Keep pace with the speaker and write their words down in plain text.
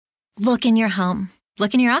Look in your home.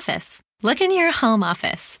 Look in your office. Look in your home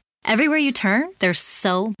office. Everywhere you turn, there's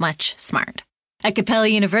so much smart. At Capella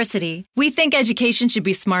University, we think education should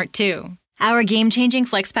be smart too. Our game-changing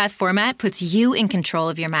FlexPath format puts you in control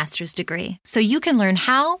of your master's degree, so you can learn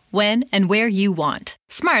how, when, and where you want.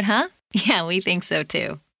 Smart, huh? Yeah, we think so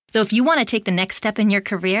too. So if you want to take the next step in your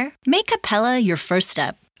career, make Capella your first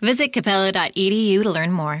step. Visit capella.edu to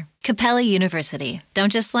learn more. Capella University.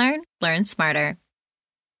 Don't just learn smarter.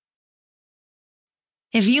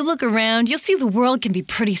 If you look around, you'll see the world can be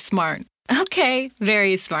pretty smart. Okay,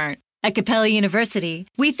 very smart. At Capella University,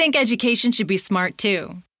 we think education should be smart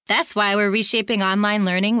too. That's why we're reshaping online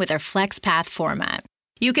learning with our FlexPath format.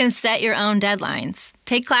 You can set your own deadlines,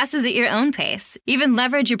 take classes at your own pace, even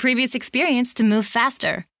leverage your previous experience to move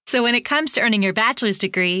faster. So when it comes to earning your bachelor's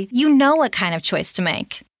degree, you know what kind of choice to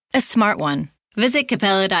make. A smart one. Visit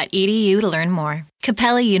capella.edu to learn more.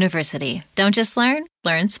 Capella University. Don't just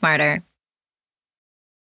learn smarter.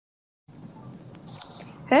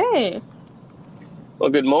 Hey. Well,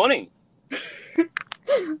 good morning.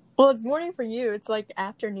 Well, it's morning for you. It's like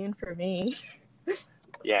afternoon for me.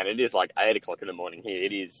 Yeah, and it is like 8 o'clock in the morning here.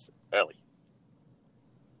 It is early.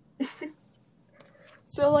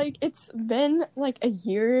 So, like, it's been like a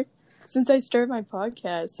year since I started my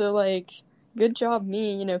podcast. So, like, good job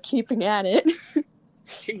me, keeping at it.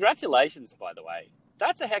 Congratulations, by the way.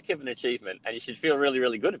 That's a heck of an achievement, and you should feel really,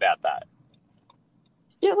 really good about that.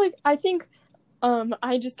 Yeah, like, I think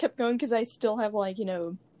I just kept going because I still have, like,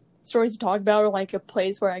 stories to talk about, or, like, a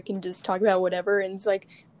place where I can just talk about whatever. And it's,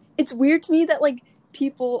 like, it's weird to me that, like,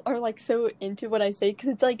 people are, like, so into what I say, because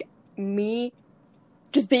it's, like, me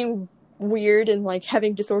just being weird and, like,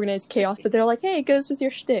 having disorganized chaos, but they're like, hey, it goes with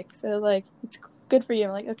your shtick, so, like, it's good for you.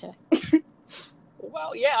 I'm like, okay.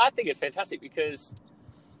 Well, yeah, I think it's fantastic because,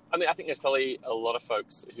 I think there's probably a lot of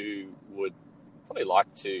folks who would probably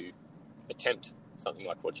like to attempt something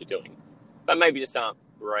like what you're doing, but maybe just aren't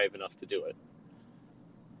brave enough to do it.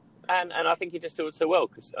 And I think you just do it so well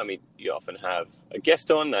because, you often have a guest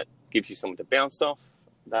on that gives you someone to bounce off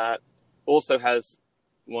that also has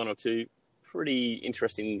one or two pretty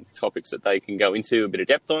interesting topics that they can go into a bit of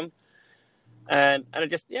depth on. And it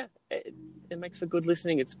just, it makes for good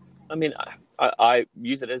listening. I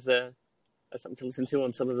use it as something to listen to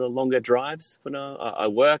on some of the longer drives when I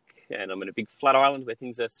work, and I'm in a big flat island where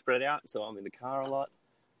things are spread out, so I'm in the car a lot.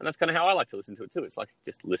 And that's kind of how I like to listen to it too. It's like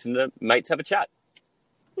just listen to mates have a chat.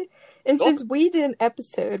 And awesome. Since we did an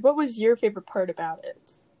episode, what was your favorite part about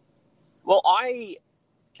it? Well, I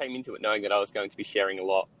came into it knowing that I was going to be sharing a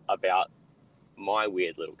lot about my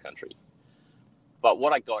weird little country. But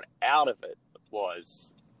what I got out of it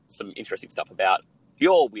was some interesting stuff about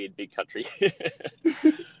your weird big country.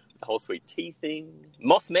 The whole sweet tea thing.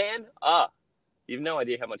 Mothman? You have no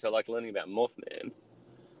idea how much I like learning about Mothman.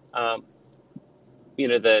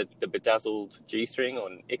 The bedazzled G-string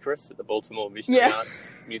on Icarus at the Baltimore Visionary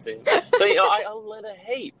Arts Museum. So, I learned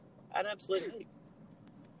an absolute heap,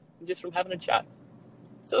 just from having a chat.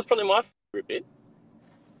 So it's probably my favorite bit.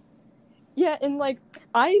 Yeah, and, like,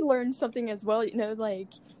 I learned something as well,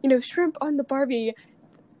 shrimp on the Barbie.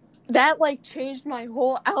 That, like, changed my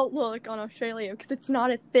whole outlook on Australia, because it's not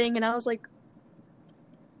a thing, and I was, like,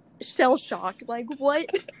 shell-shocked. Like, what?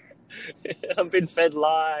 I've been fed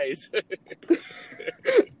lies.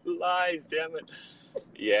 Lies, damn it.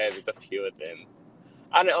 Yeah, there's a few of them.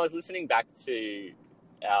 I was listening back to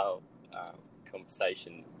our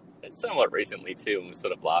conversation somewhat recently, too, and was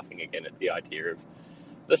sort of laughing again at the idea of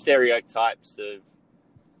the stereotypes of,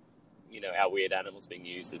 our weird animals being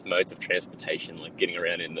used as modes of transportation, like getting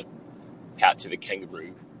around in the pouch of a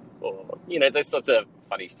kangaroo, or, those sorts of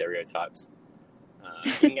funny stereotypes.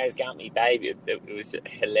 Dingoes got me baby. It was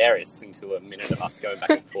hilarious listening to a minute of us going back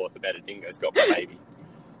and forth about a dingo's got my baby.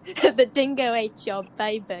 The dingo ate your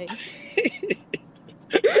baby.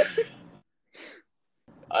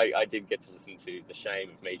 I did get to listen to the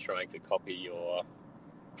shame of me trying to copy your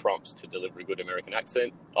prompts to deliver a good American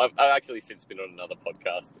accent. I've actually since been on another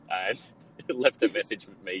podcast and left a message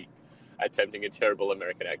with me attempting a terrible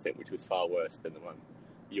American accent, which was far worse than the one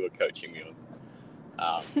you were coaching me on.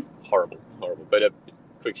 Horrible. But a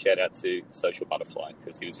quick shout out to Social Butterfly,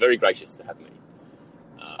 because he was very gracious to have me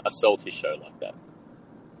assault his show like that.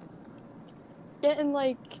 Yeah, and,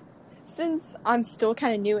 like, since I'm still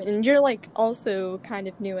kind of new, and you're, like, also kind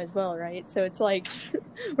of new as well, right? So it's like,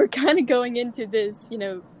 we're kind of going into this,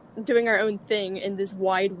 doing our own thing in this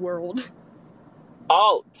wide world.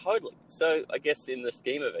 Oh, totally. So I guess in the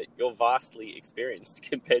scheme of it, you're vastly experienced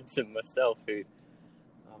compared to myself, who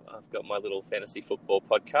I've got my little fantasy football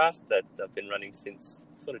podcast that I've been running since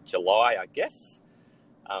sort of July, I guess.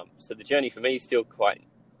 So the journey for me is still quite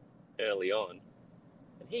early on.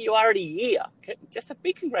 And here you are at a year. Just a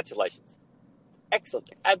big congratulations.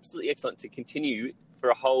 Excellent. Absolutely excellent to continue for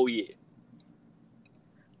a whole year.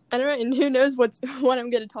 I don't know, and who knows what I'm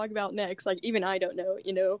going to talk about next. Like, even I don't know,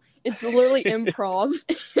 It's literally improv.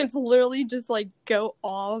 It's literally just, like, go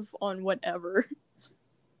off on whatever.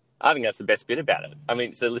 I think that's the best bit about it. I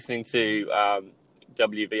mean, so listening to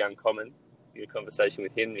WV Uncommon, your conversation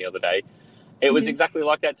with him the other day, it was exactly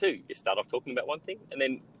like that too. You start off talking about one thing, and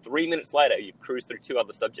then 3 minutes later, you've cruised through 2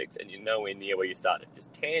 other subjects, and you're nowhere near where you started.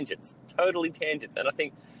 Just tangents, totally tangents. And I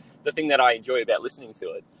think the thing that I enjoy about listening to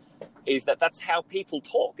it is that that's how people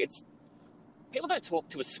talk. People don't talk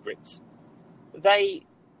to a script. They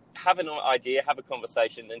have an idea, have a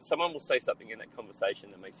conversation, and someone will say something in that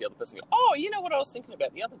conversation that makes the other person go, oh, you know what I was thinking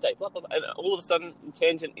about the other day, blah, blah, blah. And all of a sudden, the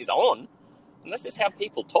tangent is on. And that's just how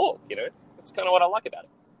people talk, That's kind of what I like about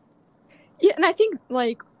it. Yeah, and I think,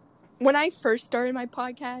 like, when I first started my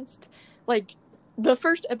podcast, like, the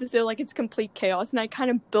first episode, like, it's complete chaos, and I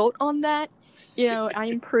kind of built on that. I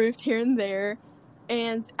improved here and there.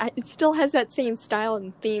 And it still has that same style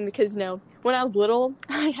and theme because, when I was little,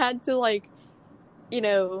 I had to, like,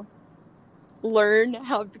 learn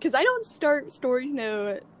how, because I don't start stories,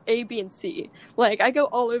 A, B, and C. Like, I go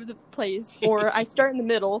all over the place, or I start in the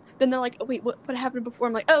middle, then they're like, oh, wait, what happened before?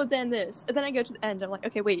 I'm like, oh, then this. And then I go to the end, I'm like,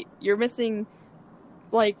 okay, wait, you're missing,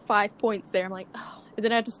 like, 5 points there. I'm like, oh, and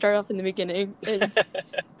then I have to start off in the beginning. And so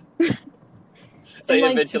they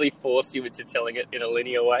eventually force you into telling it in a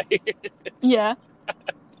linear way. Yeah.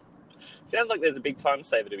 Sounds like there's a big time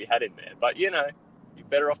saver to be had in there, but you're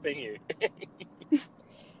better off being you.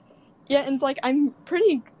 Yeah, and it's like I'm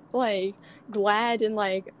pretty like glad and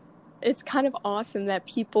like it's kind of awesome that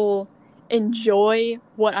people enjoy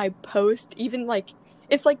what I post, even like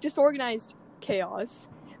it's like disorganized chaos,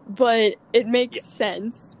 but it makes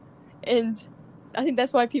sense, and I think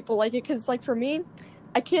that's why people like it because like for me,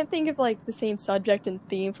 I can't think of, like, the same subject and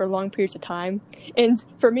theme for long periods of time. And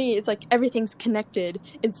for me, it's like everything's connected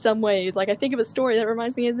in some way. Like, I think of a story that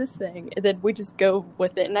reminds me of this thing, and then we just go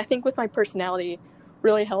with it. And I think with my personality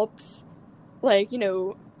really helps. Like,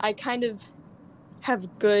 I kind of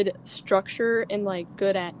have good structure and, like,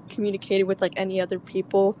 good at communicating with, like, any other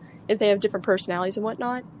people if they have different personalities and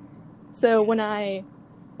whatnot. So when I,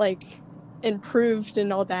 like, improved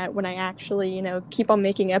and all that, when I actually, keep on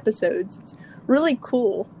making episodes, it's really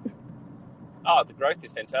cool. Oh, the growth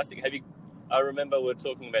is fantastic. I remember we were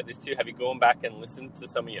talking about this too. Have you gone back and listened to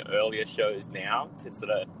some of your earlier shows now to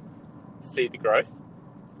sort of see the growth?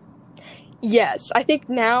 Yes, I think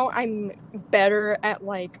now I'm better at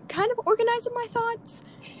like kind of organizing my thoughts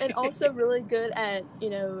and also really good at,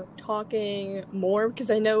 talking more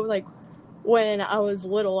because I know like when I was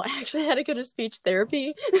little, I actually had to go to speech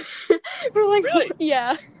therapy. For like, really?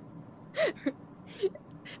 Yeah.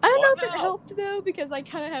 I don't know if it helped, though, because I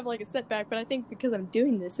kind of have, like, a setback, but I think because I'm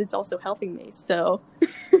doing this, it's also helping me, so.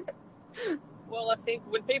 Well, I think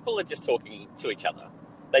when people are just talking to each other,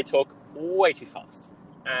 they talk way too fast.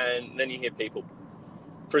 And then you hear people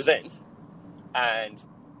present, and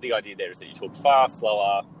the idea there is that you talk fast,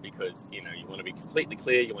 slower, because, you want to be completely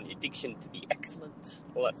clear, you want your diction to be excellent,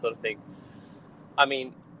 all that sort of thing. I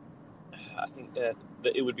mean, I think that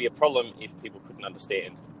it would be a problem if people couldn't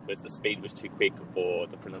understand because the speed was too quick or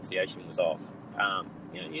the pronunciation was off.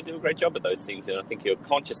 You do a great job at those things, and I think you're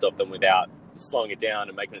conscious of them without slowing it down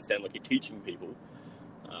and making it sound like you're teaching people.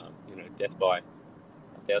 Death by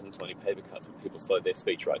 1,020 paper cuts when people slow their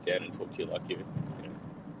speech right down and talk to you like you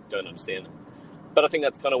don't understand them. But I think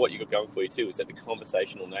that's kind of what you've got going for you too, is that the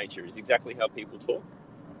conversational nature is exactly how people talk,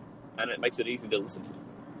 and it makes it easy to listen to.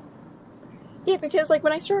 Yeah, because like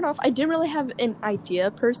when I started off, I didn't really have an idea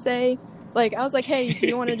per se. Like, I was like, hey, do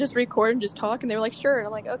you want to just record and just talk? And they were like, sure. And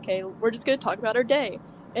I'm like, okay, we're just going to talk about our day.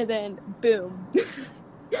 And then, boom,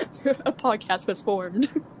 a podcast was formed.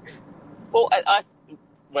 Well, let's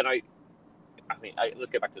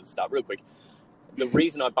go back to the start real quick. The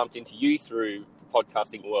reason I bumped into you through the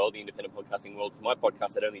podcasting world, the independent podcasting world, because my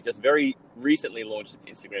podcast had only just very recently launched its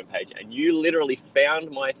Instagram page, and you literally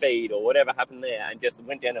found my feed or whatever happened there and just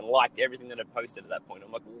went down and liked everything that I posted at that point.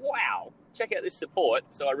 I'm like, wow, check out this support.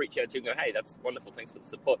 So I reached out to you and go, hey, that's wonderful, thanks for the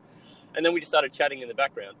support. And then we just started chatting in the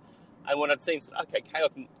background. And when I'd seen, okay,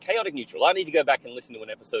 chaotic neutral, I need to go back and listen to an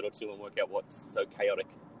episode or two and work out what's so chaotic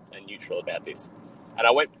and neutral about this. And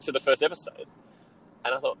I went to the first episode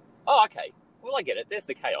and I thought, oh, okay, well, I get it. There's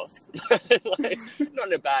the chaos. Like, not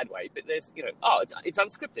in a bad way, but there's, it's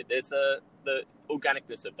unscripted. There's the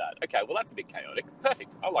organicness of that. Okay, well, that's a bit chaotic.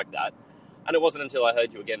 Perfect. I like that. And it wasn't until I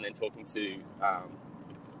heard you again then talking to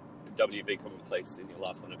WV Commonplace in your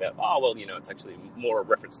last one about, it's actually more a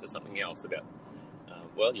reference to something else about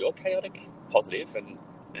well, you're chaotic positive, and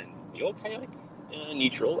you're chaotic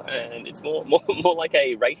neutral, and it's more like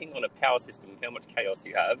a rating on a power system of how much chaos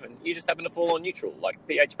you have, and you just happen to fall on neutral, like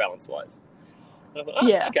pH balance wise. And I thought,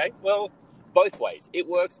 Yeah. okay, well, both ways. It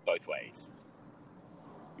works both ways.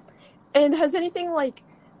 And has anything like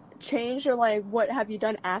changed, or like what have you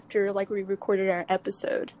done after like we recorded our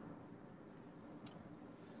episode?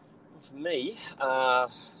 For me,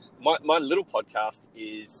 my little podcast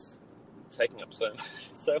is taking up so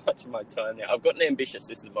much of my time now. I've gotten ambitious.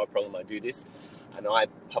 This is my problem. I do this, and I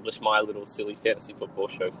publish my little silly fantasy football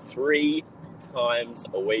show 3 times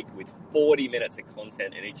a week with 40 minutes of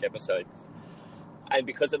content in each episode. And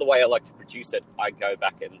because of the way I like to produce it, I go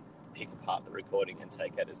back and pick apart the recording and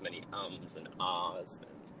take out as many ums and ahs. And,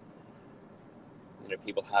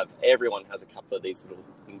 everyone has a couple of these little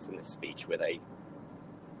things in their speech where they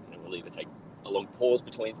will either take a long pause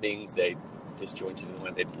between things, they disjointed in the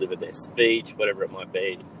way they deliver their speech, whatever it might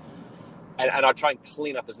be. And I try and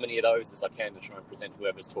clean up as many of those as I can to try and present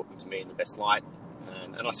whoever's talking to me in the best light.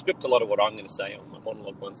 And I script a lot of what I'm going to say on my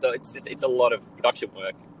monologue one. So it's a lot of production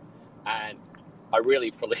work. And I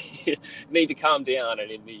really probably need to calm down. And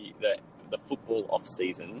in the football off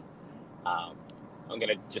season, I'm going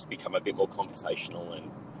to just become a bit more conversational,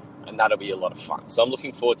 and that'll be a lot of fun. So I'm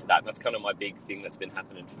looking forward to that. And that's kind of my big thing that's been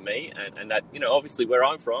happening for me. And that, obviously where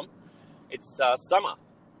I'm from, it's summer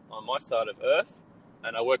on my side of Earth,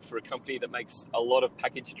 and I work for a company that makes a lot of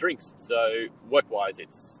packaged drinks. So work-wise,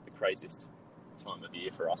 it's the craziest time of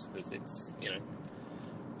year for us, because it's,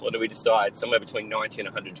 what do we decide? Somewhere between 90 and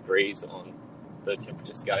 100 degrees on the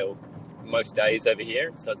temperature scale most days over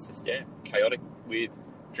here. So it's just, chaotic with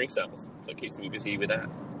drink sales. So it keeps me busy with that.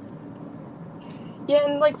 Yeah,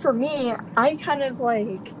 and like for me, I kind of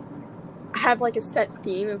like have like a set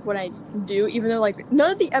theme of what I do, even though like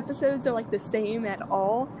none of the episodes are like the same at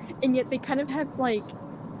all, and yet they kind of have like,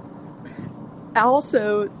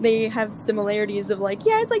 also they have similarities of like,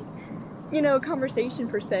 it's like, conversation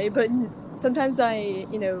per se, but sometimes I,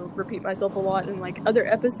 repeat myself a lot in like other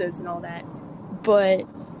episodes and all that, but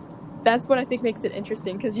that's what I think makes it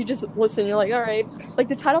interesting, because you just listen, you're like, all right, like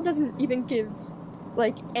the title doesn't even give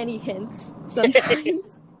like any hints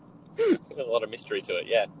sometimes. There's a lot of mystery to it,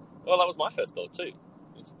 yeah. Well, that was my first thought too.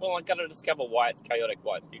 I got to discover why it's chaotic,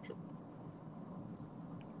 why it's neutral.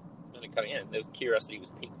 And it kind of, there was curiosity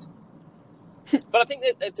was piqued. But I think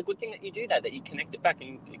that it's a good thing that you do that you connect it back,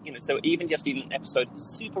 and so even just in an episode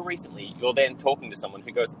super recently, you're then talking to someone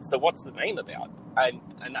who goes, so what's the name about? And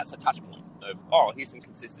that's a touch point of, here's some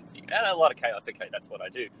consistency. And a lot of chaos, okay, that's what I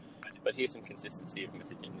do. But here's some consistency of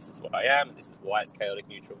messaging. This is what I am, and this is why it's chaotic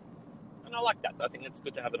neutral. And I like that. I think it's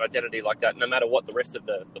good to have an identity like that, no matter what the rest of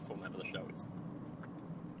the format of the show is.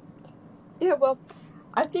 Yeah, well,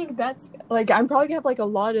 I think that's, like, I'm probably going to have, like, a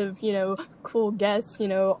lot of, cool guests,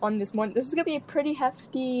 on this one. This is going to be a pretty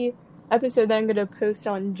hefty episode that I'm going to post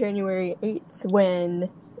on January 8th when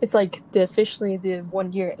it's, like, officially the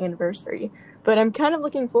 1-year anniversary. But I'm kind of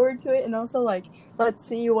looking forward to it, and also, like, let's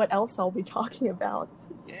see what else I'll be talking about.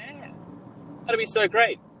 Yeah. That'll be so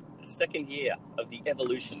great. The 2nd year of the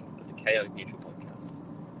evolution of the Chaotic Neutral podcast.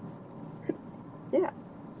 Yeah.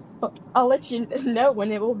 Well, I'll let you know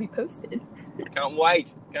when it will be posted. Can't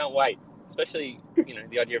wait. Especially,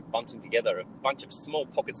 the idea of bunching together a bunch of small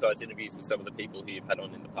pocket-sized interviews with some of the people who you've had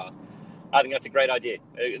on in the past. I think that's a great idea.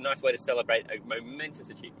 A nice way to celebrate a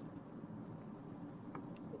momentous achievement.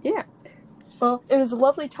 Yeah. Well, it was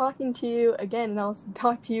lovely talking to you again, and I'll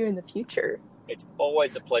talk to you in the future. It's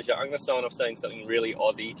always a pleasure. I'm going to sign off saying something really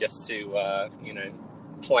Aussie just to,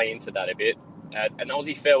 play into that a bit. An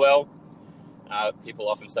Aussie farewell. People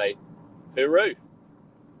often say, hooroo.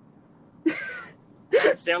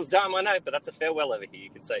 Sounds dumb, I know, but that's a farewell over here. You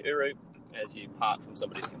can say hooroo as you part from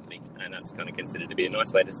somebody's company, and that's kind of considered to be a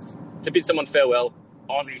nice way to bid someone farewell,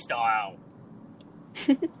 Aussie style.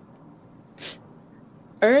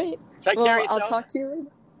 All right. Take care of yourself. I'll talk to you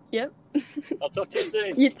later. Yep. I'll talk to you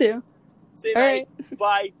soon. You too. See you, All mate. right.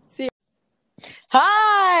 Bye. See you.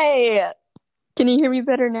 Hi! Can you hear me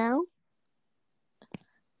better now?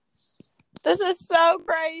 This is so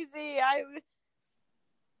crazy. Did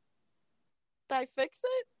I fix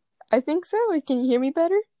it? I think so. Can you hear me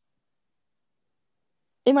better?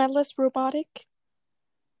 Am I less robotic?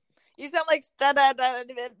 You sound like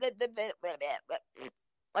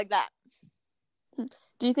like that.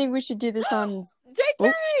 Do you think we should do this on... JK!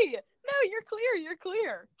 Oh. No, you're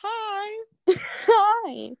clear. Hi.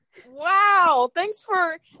 Hi. Wow, thanks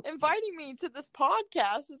for inviting me to this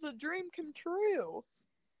podcast. It's a dream come true.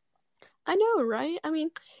 I know, right? I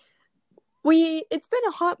mean, it's been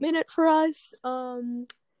a hot minute for us.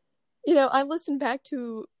 I listened back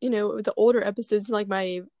to, the older episodes, like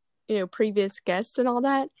my, previous guests and all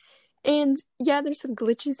that. And yeah, there's some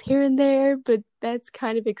glitches here and there, but that's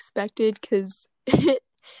kind of expected because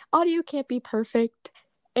audio can't be perfect.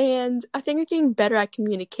 And I think I'm getting better at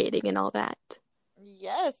communicating and all that.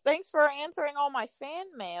 Yes, thanks for answering all my fan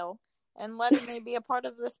mail and letting me be a part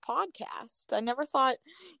of this podcast. I never thought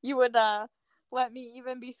you would let me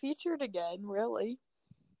even be featured again, really.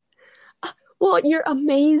 Well, you're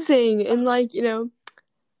amazing. And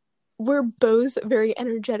we're both very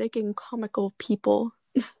energetic and comical people.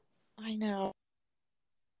 I know.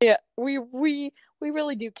 Yeah, we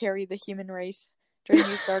really do carry the human race during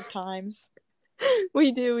these dark times.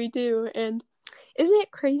 We do. And isn't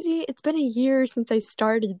it crazy? It's been a year since I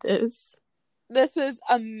started this. This is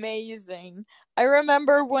amazing. I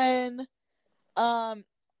remember when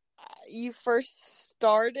you first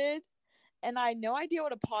started and I had no idea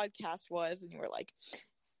what a podcast was, and you were like,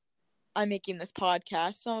 I'm making this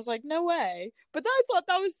podcast. And I was like, no way. But then I thought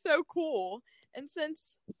that was so cool. And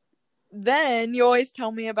since then, you always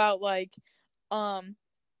tell me about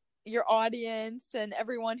your audience and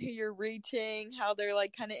everyone who you're reaching, how they're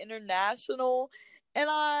like kind of international. And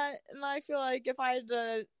I feel like if I had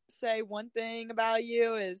to say one thing about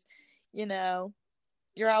you is,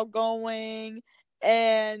 you're outgoing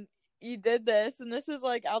and you did this, and this is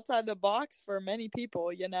like outside the box for many people,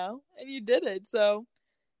 and you did it. So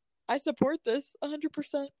I support this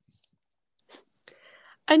 100%.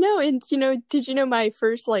 I know. And, did you know my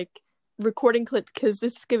first recording clip, because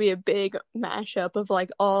this is gonna be a big mashup of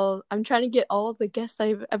I'm trying to get all the guests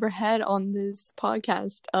I've ever had on this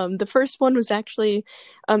podcast. The first one was actually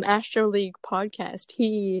Astro League podcast.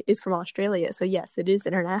 He is from Australia, so yes, it is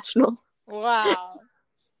international. Wow.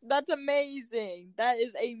 That's amazing. That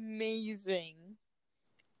is amazing.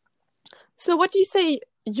 So what do you say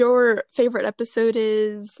your favorite episode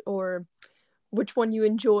is, or which one you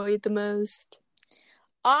enjoyed the most?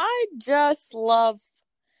 I just love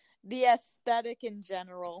the aesthetic in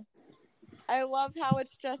general. I love how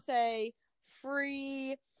it's just a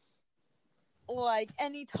free,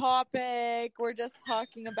 any topic, we're just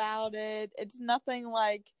talking about it. It's nothing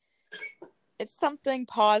it's something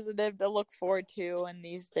positive to look forward to in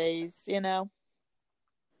these days,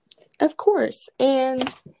 Of course. And,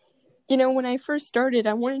 when I first started,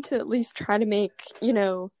 I wanted to at least try to make,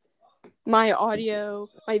 my audio,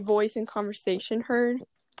 my voice and conversation heard.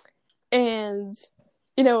 And,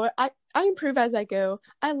 I improve as I go.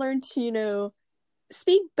 I learned to,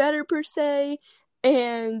 speak better per se.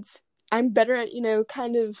 And I'm better at,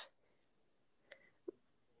 kind of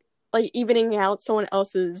evening out someone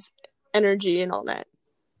else's energy and all that.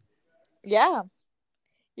 Yeah,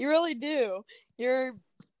 you really do.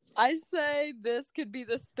 I say this could be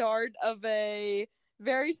the start of a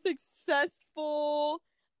very successful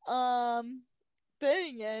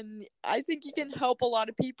thing, and I think you can help a lot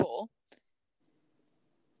of people.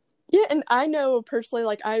 Yeah, and I know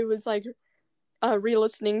personally, I was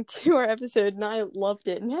re-listening to our episode and I loved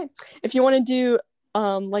it. And hey, if you want to do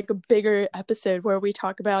a bigger episode where we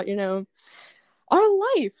talk about, our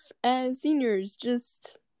life as seniors,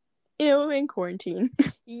 just in quarantine.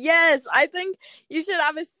 Yes, I think you should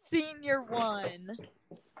have a senior one.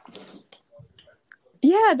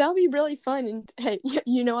 Yeah, that'll be really fun. And hey,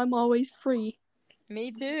 I'm always free.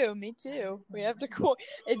 Me too. We have to go.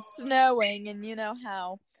 It's snowing, and you know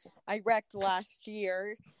how I wrecked last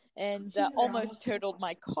year and almost totaled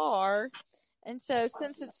my car. And so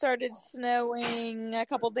since it started snowing a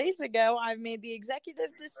couple days ago, I've made the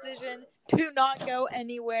executive decision to not go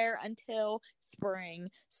anywhere until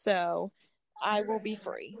spring. So I will be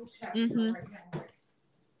free. Mm-hmm.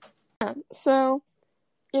 So,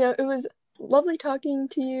 it was lovely talking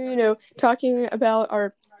to you, talking about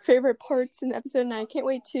our favorite parts in the episode, and I can't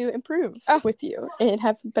wait to improve with you and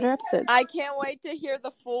have better episodes. I can't wait to hear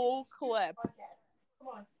the full clip.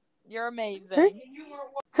 You're amazing.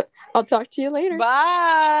 I'll talk to you later.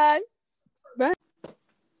 Bye. Bye.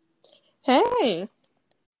 Hey.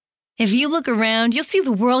 If you look around, you'll see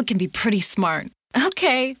the world can be pretty smart.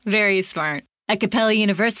 Okay, very smart. At Capella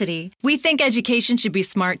University, we think education should be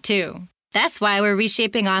smart too. That's why we're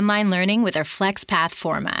reshaping online learning with our FlexPath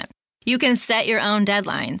format. You can set your own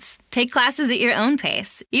deadlines, take classes at your own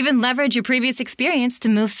pace, even leverage your previous experience to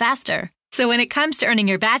move faster. So when it comes to earning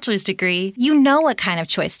your bachelor's degree, you know what kind of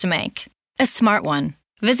choice to make. A smart one.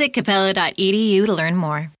 Visit capella.edu to learn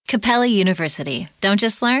more. Capella University. Don't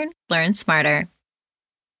just learn smarter.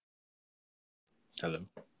 Hello.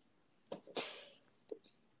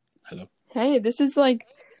 Hey, this is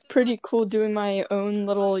pretty cool doing my own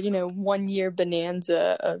little, 1 year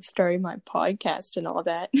bonanza of starting my podcast and all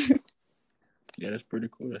that. Yeah, that's pretty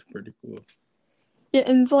cool. That's pretty cool. Yeah,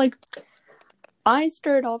 and it's like I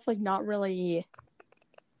started off like not really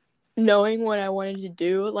knowing what I wanted to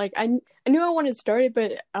do. Like I knew I wanted to start it,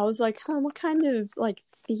 but I was like, what kind of like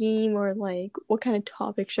theme or like what kind of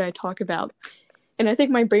topic should I talk about? And I think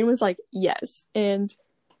my brain was like, yes. And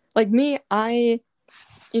like me, I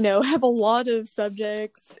have a lot of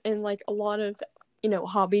subjects and like a lot of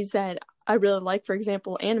hobbies that I really like, for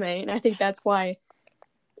example, anime. And I think that's why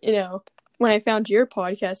when I found your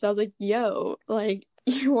podcast, I was like, yo, like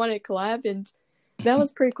you want to collab? And that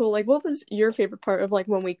was pretty cool. Like, what was your favorite part of like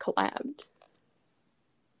when we collabed?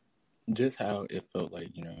 Just how it felt like,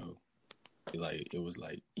 like it was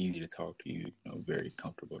like easy to talk to you, very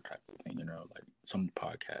comfortable type of thing, like some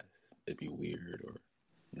podcasts, it'd be weird or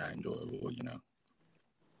not enjoyable,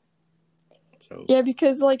 So Yeah,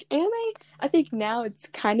 because like anime, I think now it's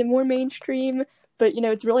kind of more mainstream, but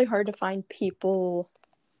it's really hard to find people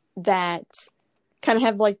that kind of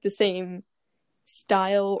have like the same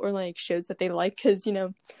style or like shows that they like, because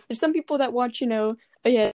there's some people that watch oh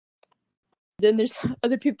yeah, then there's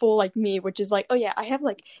other people like me, which is like, oh yeah, I have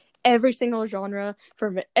like every single genre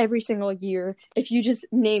from every single year. If you just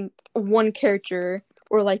name one character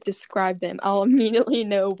or like describe them, I'll immediately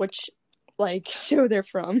know which like show they're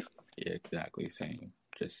from. yeah, exactly, same.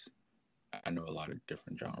 Just I know a lot of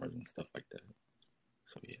different genres and stuff like that.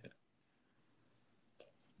 So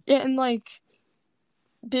yeah, and like,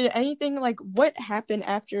 did anything like what happened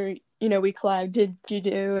after we collabed? Did you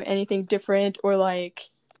do anything different or like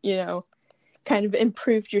kind of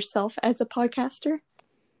improved yourself as a podcaster?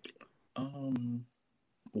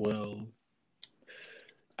 Well,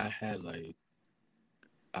 I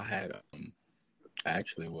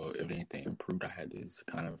actually, well, if anything improved, I had this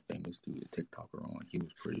kind of famous dude, TikToker on. He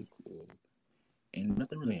was pretty cool. And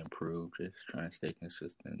nothing really improved, just trying to stay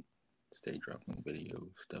consistent, stay dropping videos,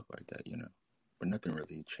 stuff like that, But nothing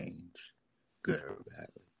really changed, good or bad.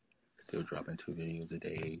 Still dropping 2 videos a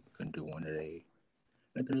day, couldn't do 1 a day.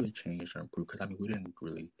 Nothing really changed or improved, because,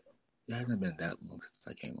 it hasn't been that long since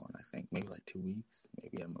I came on, I think. Maybe like 2 weeks,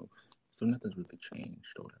 maybe at most. So nothing's really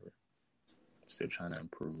changed or whatever. Still trying to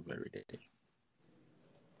improve every day.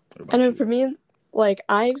 I know you? for me, like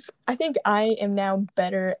I think I am now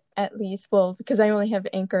better, at least, well, because I only have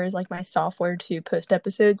Anchor as like my software to post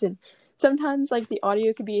episodes, and sometimes like the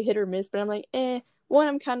audio could be a hit or miss, but I'm like, one,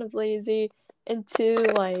 I'm kind of lazy, and 2,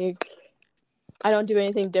 like I don't do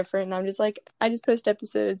anything different, and I'm just like, I just post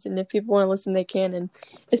episodes, and if people want to listen, they can, and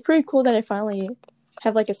it's pretty cool that I finally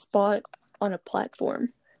have like a spot on a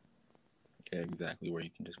platform. Yeah, exactly, where you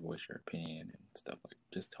can just voice your opinion and stuff, like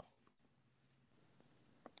just talk.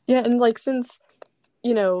 Yeah, and like since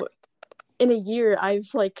in a year I've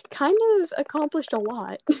like kind of accomplished a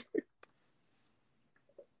lot.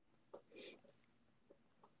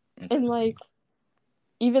 And like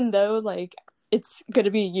even though like it's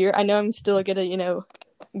gonna be a year, I know I'm still gonna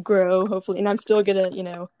grow, hopefully, and I'm still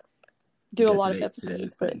gonna do a lot of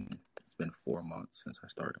episodes. But it's been 4 months since I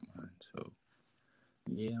started mine, so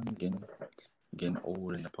yeah, I'm getting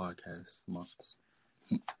old in the podcast months.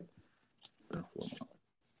 It's been 4 months.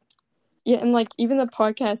 Yeah, and like even the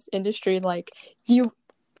podcast industry, like you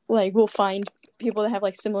like will find people that have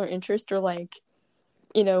like similar interest, or like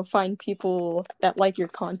find people that like your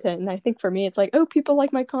content. And I think for me it's like, oh, people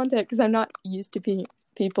like my content, because I'm not used to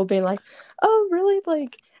people being like, oh really,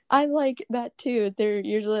 like I like that too. They're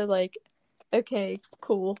usually like, okay,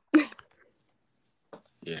 cool.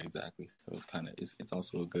 Yeah, exactly. So it's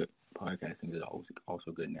also a good podcasting is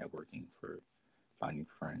also good networking for finding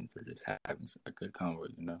friends or just having a good convo,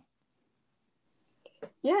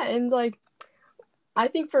 Yeah, and like I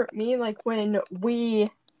think for me, like when we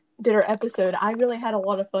did our episode, I really had a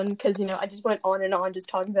lot of fun, because I just went on and on just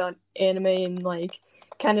talking about anime and like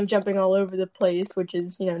kind of jumping all over the place, which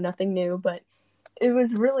is nothing new, but it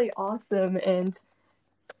was really awesome. And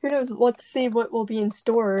who knows, let's see what will be in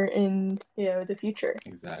store in the future.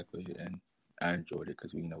 Exactly. And I enjoyed it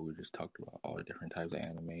because we just talked about all the different types of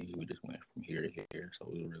anime. We just went from here to here, so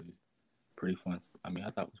it was really pretty fun. I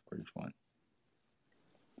thought it was pretty fun.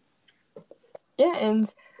 Yeah,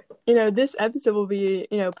 and this episode will be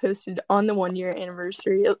posted on the 1 year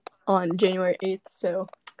anniversary on January 8th, so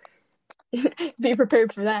be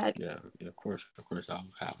prepared for that. Yeah, of course.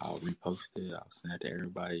 I'll repost it. I'll send it to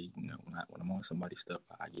everybody. When I'm on somebody's stuff,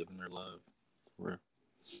 I give them their love. For real.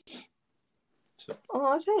 So,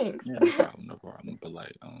 oh, thanks. Yeah, no problem. But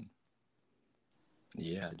like,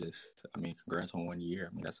 yeah, congrats on 1 year.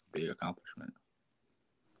 That's a big accomplishment.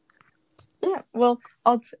 Yeah, well,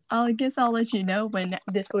 I guess I'll let you know when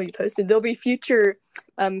this will be posted. There'll be future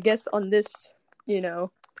guests on this,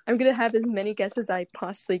 I'm gonna have as many guests as I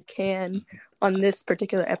possibly can on this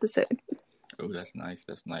particular episode. Oh, that's nice.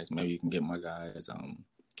 That's nice. Maybe you can get my guys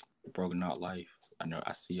Broken Out Life. I know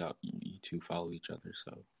I see you two follow each other,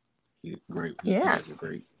 so he's great. He has a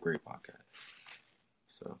great podcast.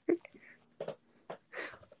 So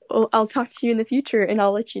well, I'll talk to you in the future, and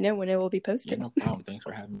I'll let you know when it will be posted. Yeah, no problem. Thanks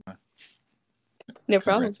for having me. No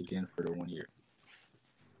problem. Congrats again for the 1 year.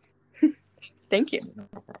 Thank you. Yeah, no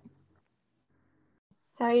problem.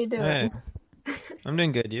 How you doing? Hey, I'm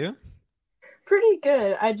doing good. You? Pretty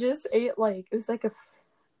good. I just ate it was like a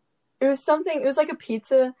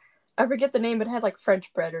pizza. I forget the name, but it had like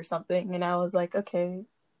French bread or something, and I was like, okay,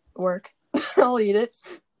 work. I'll eat it.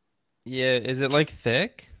 Yeah, is it like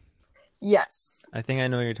thick? Yes. I think I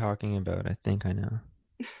know what you're talking about. I think I know.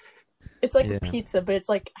 It's like Yeah. a pizza, but it's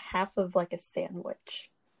like half of like a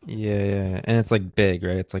sandwich. Yeah. And it's like big,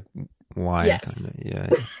 right? It's like wide Yes. kind of. Yeah.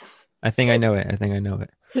 I think I know it.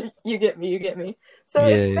 You get me. So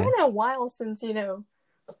Yeah, it's yeah. been a while since,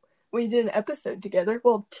 we did an episode together.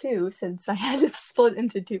 Well, 2, since I had to split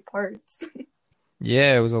into 2 parts.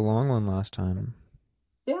 Yeah, it was a long one last time.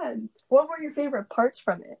 Yeah. What were your favorite parts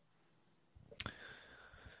from it?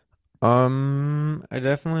 I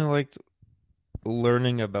definitely liked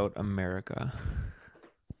learning about America.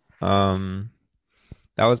 That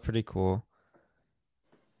was pretty cool.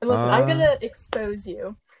 Listen, I'm gonna expose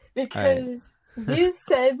you because you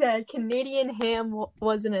said that Canadian ham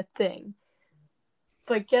wasn't a thing.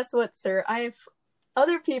 But guess what, sir? I have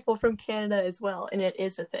other people from Canada as well, and it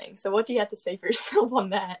is a thing. So what do you have to say for yourself on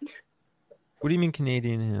that? What do you mean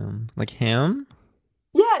Canadian ham? Like ham?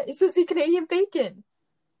 Yeah, it's supposed to be Canadian bacon,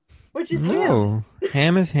 which is ham. No,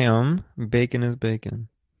 ham is ham, bacon is bacon.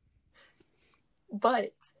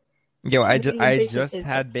 But Yo, I Canadian I bacon just is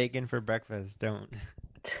had bacon for breakfast. Don't.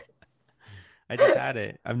 I just had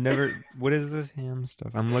it. I've never. What is this ham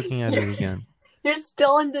stuff? I'm looking at it again. you're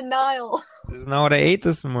still in denial. This is not what I ate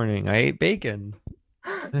this morning. I ate bacon.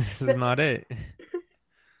 This is not it.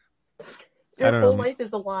 Your don't whole know. life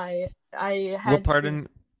is a lie. I had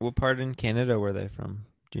What part in Canada were they from?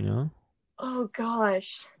 Do you know? Oh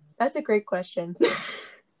gosh, that's a great question.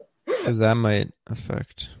 Because that might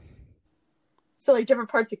affect. So like different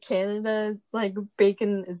parts of Canada, like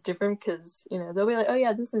bacon is different because they'll be like, oh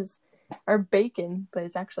yeah, this is our bacon, but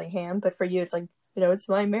it's actually ham. But for you, it's like it's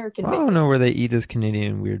my American I bacon. don't know where they eat this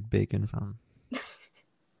Canadian weird bacon from.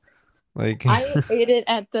 Like I ate it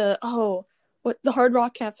at the Hard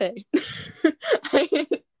Rock Cafe.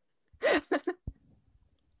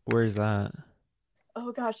 where's that?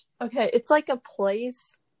 Oh gosh, okay, it's like a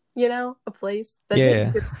place, a place that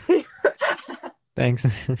Yeah. Thanks.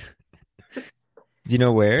 Do you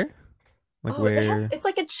know where? Like where? It's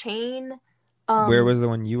like a chain. Where was the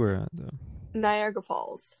one you were at though? Niagara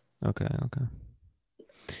Falls? Okay.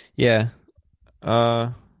 Yeah.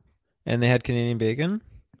 And they had Canadian bacon?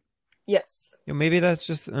 Yes. Yeah, maybe that's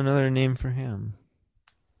just another name for ham.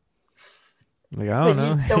 Like, I don't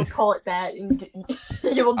know. You don't call it that, and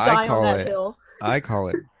you will I die on call that it- hill. I call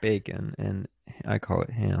it bacon and I call it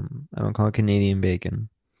ham. I don't call it Canadian bacon.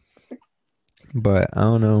 But I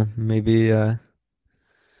don't know. Maybe I'm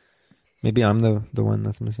the one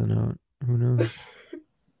that's missing out. Who knows?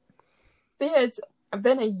 So yeah, it's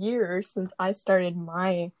been a year since I started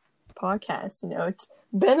my podcast. It's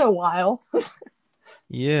been a while.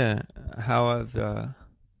 Yeah.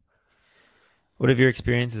 What have your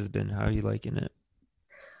experiences been? How are you liking it?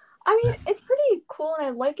 I mean, it's pretty cool, and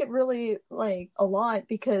I like it really, a lot,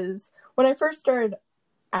 because when I first started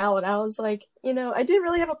out, I was like, I didn't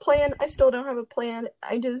really have a plan. I still don't have a plan.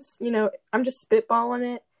 I just, I'm just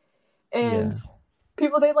spitballing it. And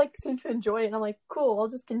people, they, seem to enjoy it, and I'm like, cool, I'll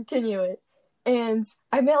just continue it. And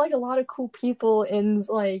I met, a lot of cool people, and,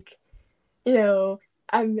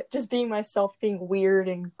 I'm just being myself, being weird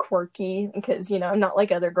and quirky, because, I'm not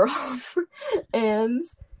like other girls. And,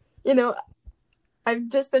 I've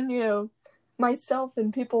just been, myself,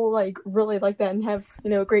 and people really like that and have,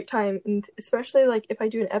 a great time. And especially if I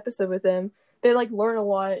do an episode with them, they learn a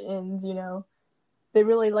lot, and, they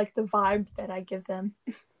really like the vibe that I give them.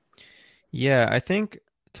 Yeah, I think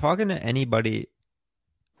talking to anybody,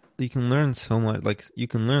 you can learn so much. You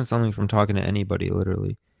can learn something from talking to anybody,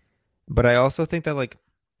 literally. But I also think that,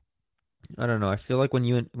 I don't know. I feel like when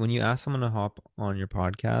you ask someone to hop on your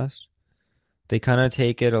podcast, they kind of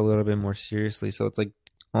take it a little bit more seriously. So it's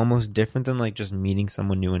almost different than just meeting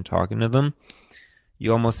someone new and talking to them.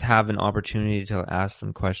 You almost have an opportunity to ask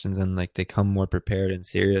them questions, and they come more prepared and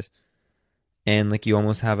serious. And you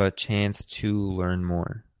almost have a chance to learn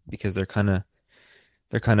more, because they're kind of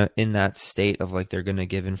in that state of they're gonna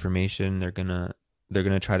give information, they're gonna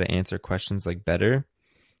try to answer questions better.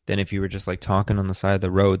 than if you were just like talking on the side of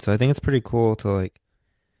the road. So I think it's pretty cool to like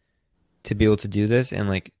to be able to do this and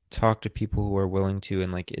like talk to people who are willing to,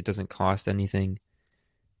 and like it doesn't cost anything,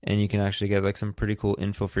 and you can actually get like some pretty cool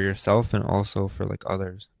info for yourself and also for like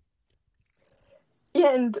others.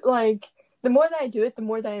 Yeah, and like the more that I do it, the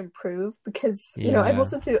more that I improve because I've Yeah.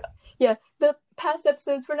 listened to the past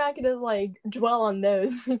episodes. We're not gonna like dwell on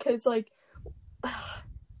those because like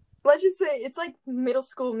let's just say it's like middle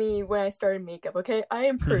school me when I started makeup. Okay, I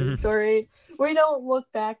improved. All right, we don't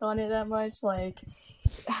look back on it that much. Like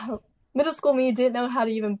middle school me didn't know how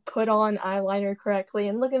to even put on eyeliner correctly,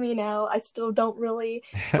 and look at me now. I still don't really,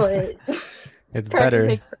 but It's practice better.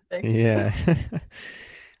 makes perfect. Yeah.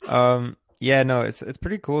 Yeah, no, it's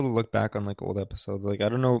pretty cool to look back on like old episodes. Like I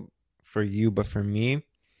don't know for you, but for me,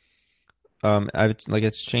 I've like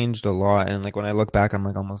it's changed a lot, and like when I look back, I'm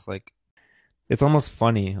like almost like it's almost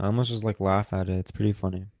funny. I almost just like laugh at it. It's pretty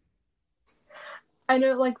funny. I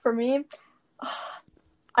know, like for me,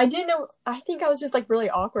 I didn't know. I think I was just like really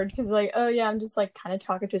awkward because like, oh yeah, I'm just like kind of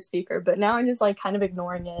talking to a speaker, but now I'm just like kind of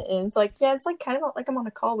ignoring it, and it's like, yeah, it's like kind of like I'm on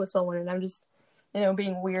a call with someone, and I'm just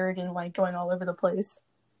being weird and like going all over the place.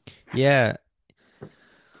 Yeah,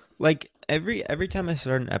 like every time I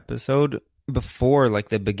start an episode, before like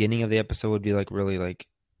the beginning of the episode would be like really like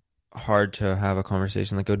hard to have a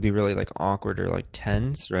conversation. Like it would be really like awkward or like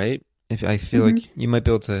tense, right? If I feel Mm-hmm. like you might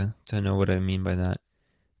be able to know what I mean by that.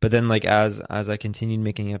 But then like as I continued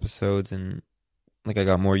making episodes and like I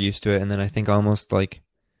got more used to it, and then I think almost like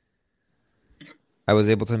I was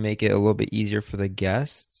able to make it a little bit easier for the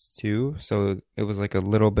guests too. So it was like a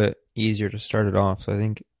little bit easier to start it off. So I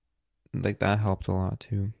think like that helped a lot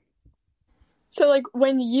too. So like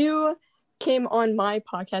when you came on my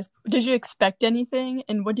podcast, did you expect anything,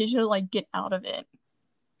 and what did you like get out of it?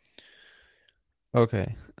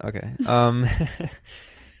 Okay. Okay.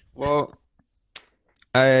 Well,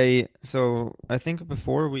 I think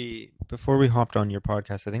before we hopped on your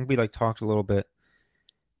podcast, I think we like talked a little bit,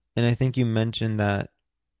 and I think you mentioned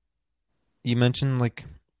like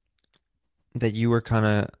that you were kind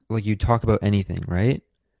of like you talk about anything, right?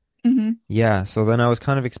 Mm-hmm. Yeah, so then I was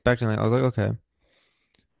kind of expecting like I was like, okay.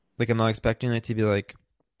 Like I'm not expecting it to be like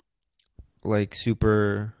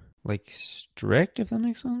super like strict, if that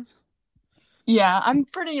makes sense. Yeah, I'm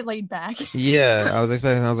pretty laid back. Yeah, I was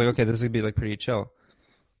expecting I was like, okay, this would be like pretty chill.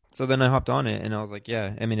 So then I hopped on it and I was like,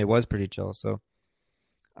 yeah, I mean it was pretty chill. So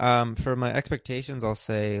for my expectations, I'll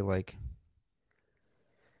say like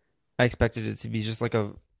I expected it to be just like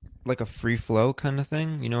a free flow kind of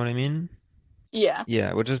thing, you know what I mean? Yeah.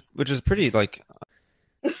 Yeah, which is pretty like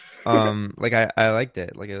I liked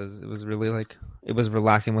it. Like it was really like it was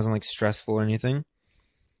relaxing, it wasn't like stressful or anything.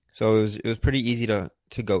 So it was pretty easy to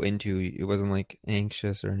go into. It wasn't like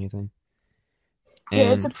anxious or anything.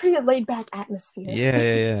 Yeah, it's a And pretty laid back atmosphere.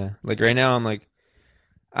 yeah. Like right now I'm like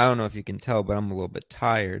I don't know if you can tell, but I'm a little bit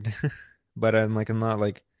tired. But I'm not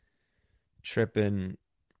like tripping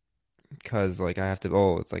because like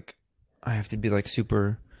it's like I have to be like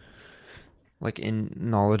super like in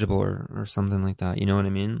knowledgeable or something like that. You know what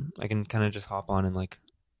I mean? I can kind of just hop on and like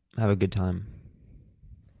have a good time.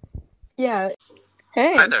 Yeah.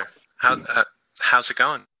 Hey, Hi there. How's it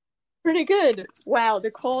going? pretty good. Wow,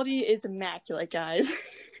 the quality is immaculate, guys.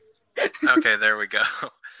 Okay, there we go.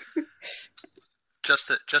 Just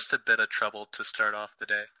a bit of trouble to start off the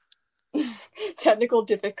day. Technical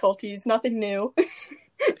difficulties, nothing new.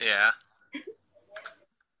 Yeah.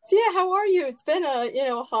 So yeah, how are you? It's been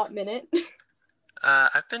a hot minute.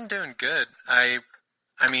 I've been doing good. I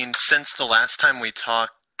mean, since the last time we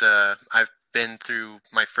talked, I've been through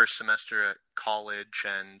my first semester at college,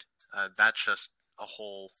 and that's just a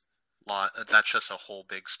whole lot. That's just a whole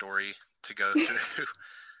big story to go through.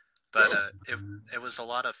 But it was a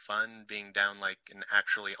lot of fun being down like and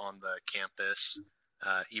actually on the campus,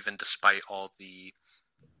 even despite all the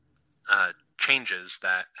changes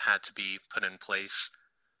that had to be put in place.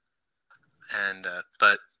 And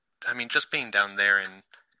but I mean, just being down there and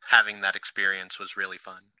having that experience was really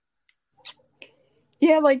fun.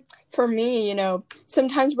 Yeah, like for me,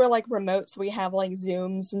 sometimes we're like remote, so we have like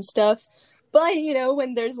Zooms and stuff. But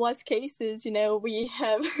when there's less cases, we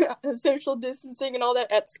have social distancing and all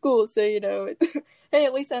that at school. So hey,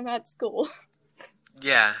 at least I'm at school.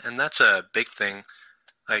 Yeah, and that's a big thing.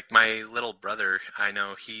 Like my little brother, I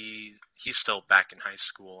know he's still back in high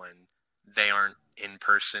school, and they aren't in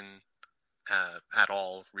person at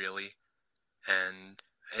all, really. And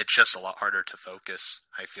it's just a lot harder to focus.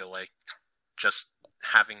 I feel like just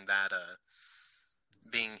having that,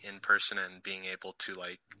 being in person and being able to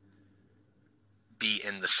like be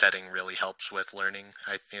in the setting really helps with learning.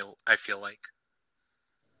 I feel like.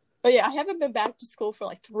 But yeah, I haven't been back to school for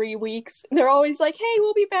like 3 weeks. They're always like, "Hey,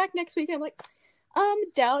 we'll be back next week." And I'm like,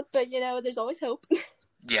 doubt, but there's always hope.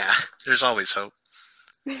 Yeah, there's always hope.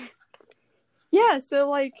 Yeah, so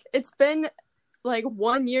like it's been like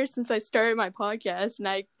 1 year since I started my podcast, and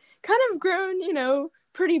I kind of grown,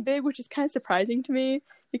 pretty big, which is kind of surprising to me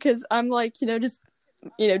because I'm like,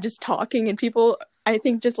 just talking, and people, I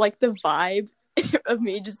think, just like the vibe of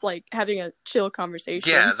me just like having a chill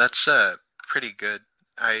conversation. Yeah, that's pretty good.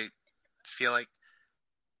 I feel like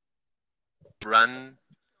run.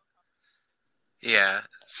 Yeah,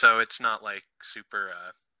 so it's not like super.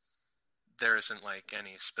 There isn't like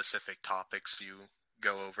any specific topics you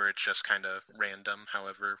go over. It's just kind of random,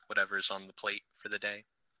 however, whatever's on the plate for the day.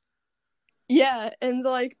 Yeah, and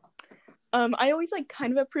like, I always like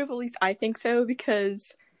kind of approve, at least I think so,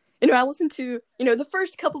 because, I listened to, the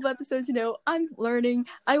first couple of episodes, I'm learning.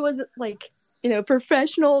 I wasn't like,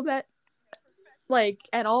 professional that, like,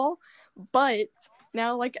 at all, but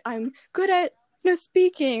now, like, I'm good at,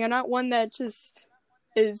 speaking. I'm not one that just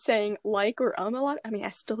is saying like or a lot. I mean, I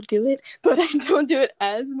still do it, but I don't do it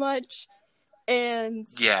as much. And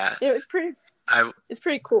yeah, it's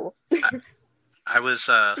pretty cool. I was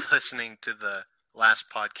listening to the last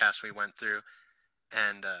podcast we went through,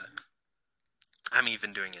 and I'm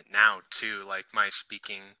even doing it now too. Like, my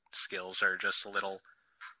speaking skills are just a little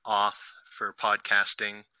off for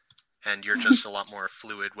podcasting, and you're just a lot more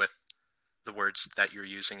fluid with the words that you're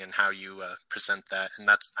using and how you present that. And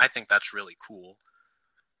I think that's really cool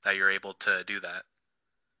that you're able to do that.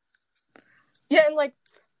 Yeah, and like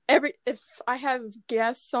if I have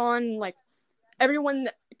guests on, like, everyone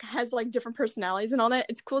has like different personalities and all that,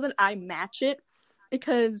 it's cool that I match it,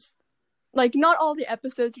 because like not all the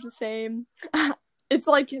episodes are the same. It's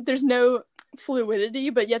like there's no fluidity,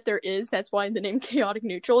 but yet there is. That's why the name Chaotic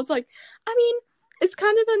Neutral. It's like, I mean, it's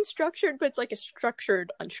kind of unstructured, but it's like a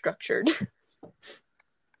structured unstructured.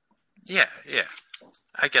 Yeah,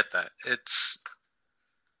 I get that.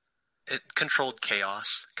 It controlled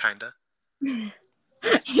chaos, kinda.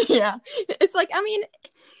 Yeah, it's like, I mean,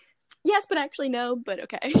 yes, but actually no, but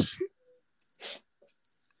okay.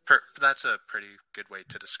 That's a pretty good way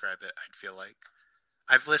to describe it, I'd feel like.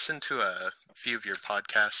 I've listened to a few of your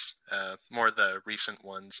podcasts, more the recent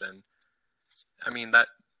ones, and I mean,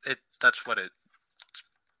 that's what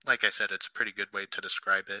like I said, it's a pretty good way to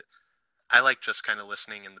describe it. I like just kind of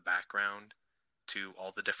listening in the background to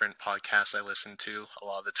all the different podcasts I listen to. A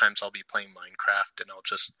lot of the times I'll be playing Minecraft, and I'll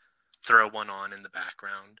just throw one on in the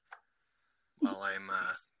background while I'm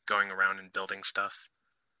going around and building stuff.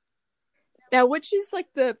 Now, which is like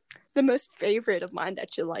the most favorite of mine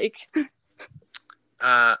that you like?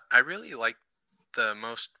 I really like the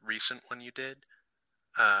most recent one you did.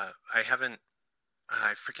 I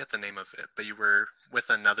forget the name of it, but you were with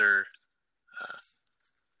another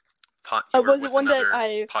was it one that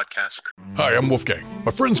I podcast? Hi, I'm Wolfgang.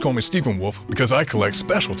 My friends call me Stephen Wolf because I collect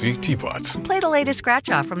specialty teapots. Play the latest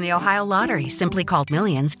scratch-off from the Ohio Lottery, simply called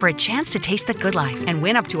Millions, for a chance to taste the good life and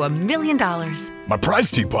win up to $1 million. My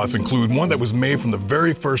prize teapots include one that was made from the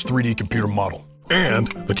very first 3D computer model. And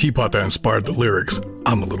the teapot that inspired the lyrics,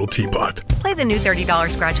 I'm a little teapot. Play the new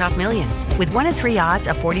 $30 Scratch-Off Millions. With 1 in 3 odds,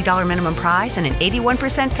 a $40 minimum prize, and an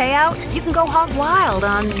 81% payout, you can go hog wild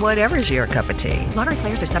on whatever's your cup of tea. Lottery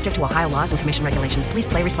players are subject to Ohio laws and commission regulations. Please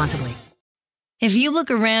play responsibly. If you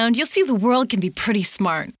look around, you'll see the world can be pretty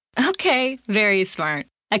smart. Okay, very smart.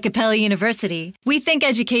 At Capella University, we think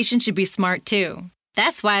education should be smart too.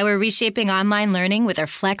 That's why we're reshaping online learning with our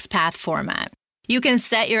FlexPath format. You can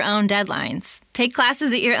set your own deadlines, take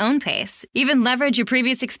classes at your own pace, even leverage your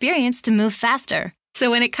previous experience to move faster.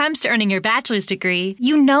 So when it comes to earning your bachelor's degree,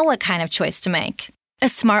 you know what kind of choice to make. A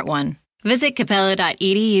smart one. Visit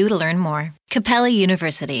capella.edu to learn more. Capella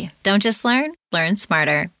University. Don't just learn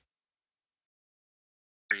smarter.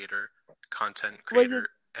 Content creator,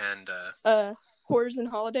 and Horrors and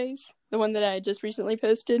Holidays, the one that I just recently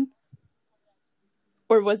posted?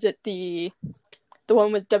 Or was it the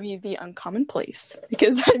one with WV Uncommonplace?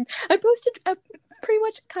 Because I posted pretty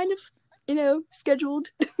much kind of,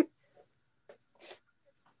 scheduled.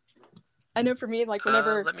 I know for me, like,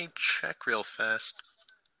 whenever... let me check real fast.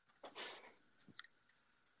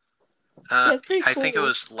 Yeah, it's pretty I cool. think it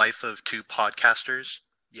was Life of Two Podcasters.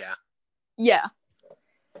 Yeah. Yeah.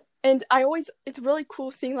 And it's really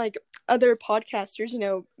cool seeing, like, other podcasters,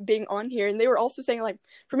 being on here. And they were also saying, like,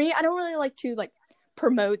 for me, I don't really like to, like,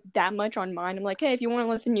 promote that much on mine. I'm like, hey, if you want to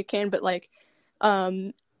listen, you can. But, like,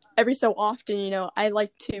 every so often, I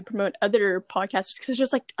like to promote other podcasters because there's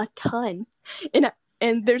just, like, a ton. And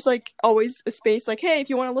and there's like always a space like, hey, if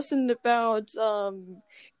you want to listen about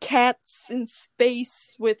cats in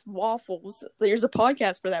space with waffles, there's a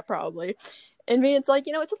podcast for that probably. And me, it's like,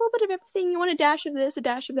 you know, it's a little bit of everything. You want a dash of this, a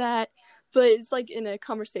dash of that, but it's like in a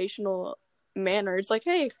conversational manner. It's like,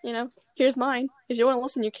 hey, you know, here's mine. If you want to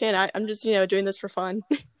listen, you can. I'm just, you know, doing this for fun.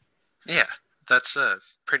 Yeah, that's a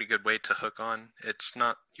pretty good way to hook on. It's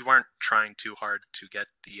not, you aren't trying too hard to get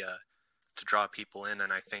to draw people in,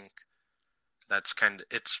 and I think that's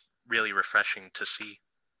it's really refreshing to see.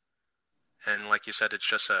 And like you said, it's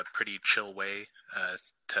just a pretty chill way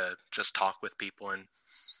to just talk with people, and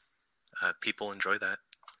people enjoy that.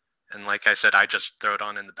 And like I said, I just throw it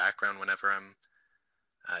on in the background whenever I'm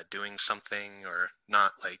doing something, or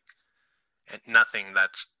not like nothing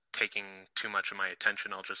that's taking too much of my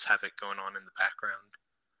attention. I'll just have it going on in the background.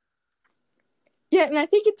 Yeah, and I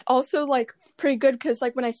think it's also like pretty good because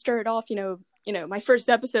like when I started off, you know, my first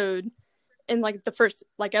episode, and like the first,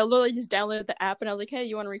 like I literally just downloaded the app and I was like, hey,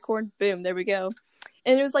 you want to record? Boom, there we go.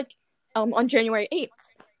 And it was like on January 8th,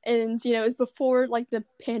 and you know, it was before like the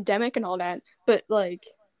pandemic and all that. But like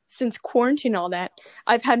since quarantine and all that,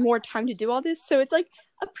 I've had more time to do all this, so it's like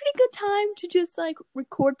a pretty good time to just like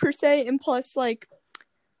record per se. And plus like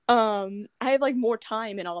I have like more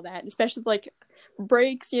time and all that, especially like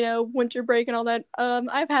breaks, you know, winter break and all that.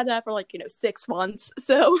 I've had that for like, you know, 6 months,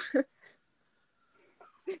 so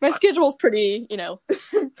my schedule's pretty, you know,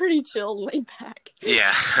 pretty chill, laid back.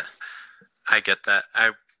 Yeah, I get that.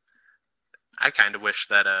 I kind of wish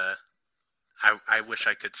that I wish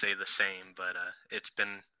I could say the same, but it's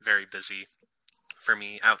been very busy for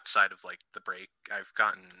me outside of like the break. I've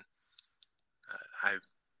gotten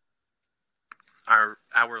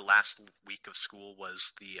our last week of school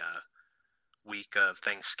was the week of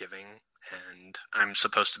Thanksgiving, and I'm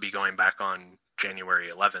supposed to be going back on January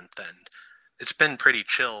 11th, and it's been pretty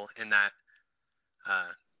chill in that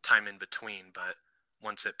time in between, but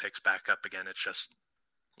once it picks back up again, it's just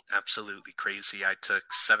absolutely crazy. I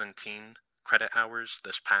took 17 credit hours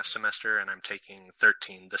this past semester, and I'm taking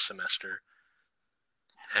 13 this semester,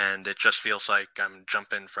 and it just feels like I'm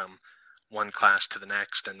jumping from one class to the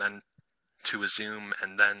next, and then to a Zoom,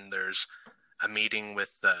 and then there's a meeting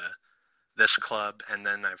with this club, and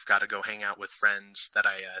then I've got to go hang out with friends that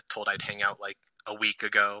I told I'd hang out like a week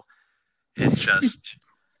ago. It's just,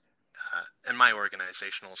 and my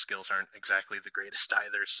organizational skills aren't exactly the greatest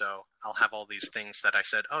either, so I'll have all these things that I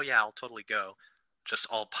said, oh yeah, I'll totally go, just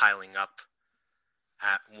all piling up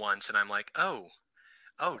at once, and I'm like, oh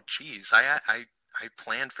geez, I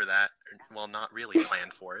planned for that. Well, not really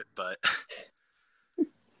planned for it, but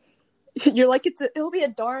you're like, it'll be a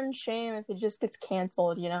darn shame if it just gets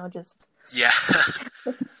canceled, you know, just... Yeah.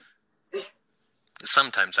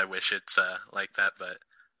 Sometimes I wish it's like that, but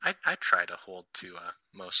I try to hold to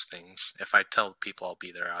most things. If I tell people I'll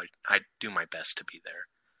be there, I do my best to be there.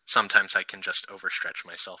 Sometimes I can just overstretch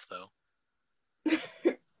myself, though.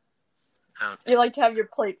 You like to have your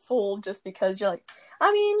plate full just because you're like,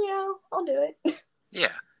 I mean, you know, I'll do it.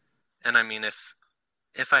 Yeah. And I mean,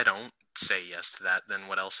 if I don't say yes to that, then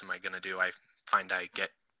what else am I going to do? I find I get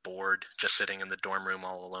bored just sitting in the dorm room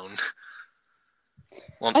all alone.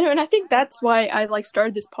 Well, I know, and I think that's why I like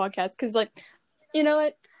started this podcast, because like, you know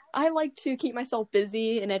what, I like to keep myself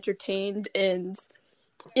busy and entertained, and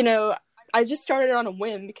you know, I just started it on a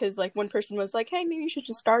whim because like one person was like, hey, maybe you should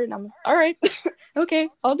just start it, and I'm like, all right, okay,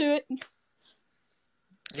 I'll do it.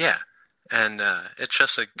 Yeah, and it's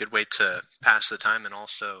just a good way to pass the time and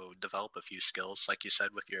also develop a few skills. Like you said,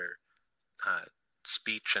 with your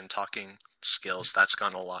speech and talking skills, that's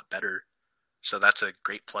gone a lot better. So that's a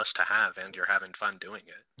great plus to have, and you're having fun doing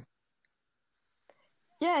it.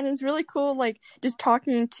 Yeah, and it's really cool, like, just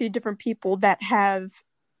talking to different people that have,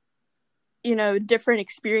 you know, different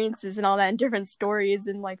experiences and all that, and different stories,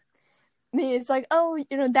 and, like, I mean, it's like, oh,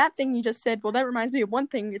 you know, that thing you just said, well, that reminds me of one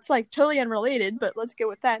thing. It's, like, totally unrelated, but let's go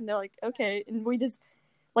with that. And they're like, okay, and we just,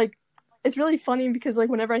 like, it's really funny because, like,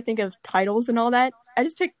 whenever I think of titles and all that, I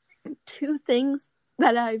just pick 2 things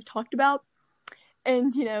that I've talked about.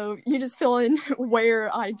 And, you know, you just fill in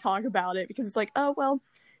where I talk about it, because it's like, oh, well,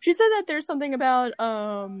 she said that there's something about,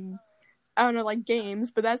 I don't know, like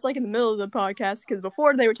games, but that's like in the middle of the podcast, because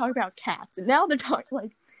before they were talking about cats, and now they're talking,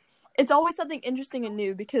 like, it's always something interesting and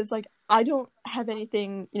new, because, like, I don't have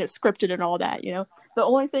anything, you know, scripted and all that, you know. The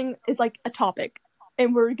only thing is, like, a topic,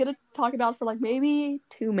 and we're going to talk about it for, like, maybe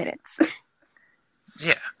 2 minutes.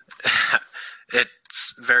 Yeah.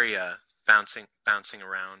 It's very, bouncing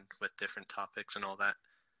around with different topics and all that.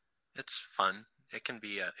 It's fun. It can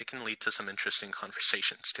be it can lead to some interesting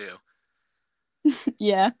conversations too.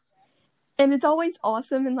 Yeah. And it's always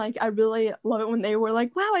awesome, and like I really love it when they were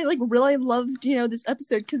like, wow, I like really loved, this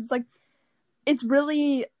episode, because like it's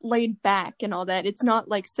really laid back and all that. It's not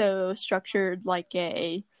like so structured like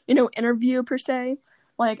a interview per se.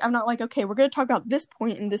 Like I'm not like, okay, we're gonna talk about this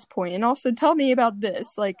point and this point, and also tell me about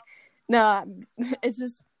this. Like, nah, it's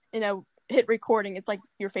just hit recording. It's like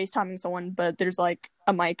you're FaceTiming someone, but there's like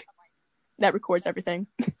a mic that records everything.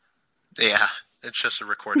 Yeah, it's just a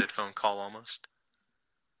recorded phone call almost.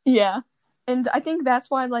 Yeah. And I think that's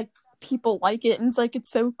why like people like it, and it's like it's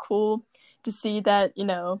so cool to see that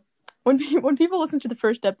when people listen to the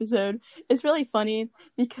first episode, it's really funny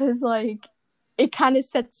because like it kind of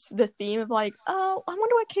sets the theme of like, oh, I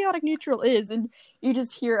wonder what chaotic neutral is, and you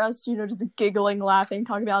just hear us just giggling, laughing,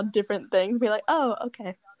 talking about different things, be like, oh,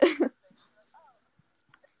 okay.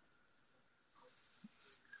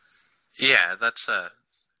 Yeah, that's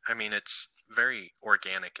I mean, it's very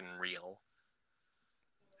organic and real,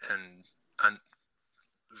 and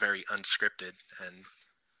very unscripted, and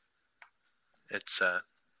it's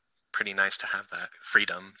pretty nice to have that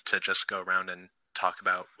freedom to just go around and talk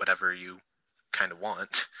about whatever you kind of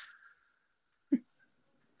want.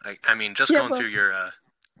 I mean, just going through your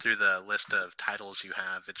through the list of titles you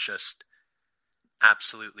have, it's just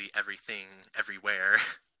absolutely everything, everywhere.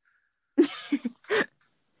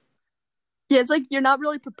 Yeah, it's like you're not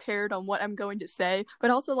really prepared on what I'm going to say, but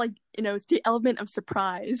also like it's the element of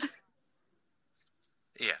surprise.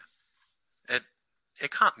 Yeah,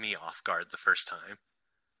 it caught me off guard the first time.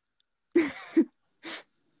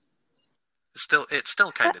 It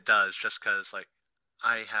still kind of does, just because like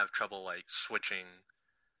I have trouble like switching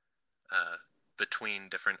between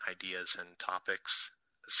different ideas and topics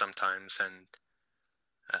sometimes, and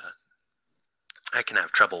I can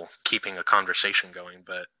have trouble keeping a conversation going.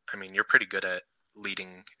 But I mean, you're pretty good at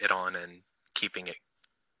leading it on and keeping it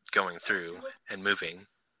going through and moving.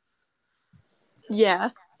 Yeah.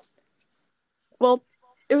 Well,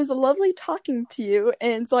 it was lovely talking to you,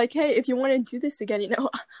 and it's like, hey, if you want to do this again,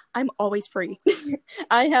 I'm always free.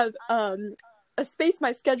 I have a space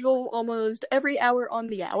my schedule almost every hour on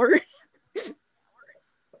the hour.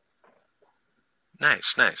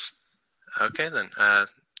 Nice. Okay, then.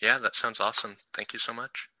 Yeah, that sounds awesome. Thank you so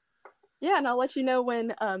much. Yeah, and I'll let you know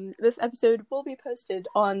when this episode will be posted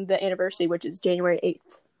on the anniversary, which is January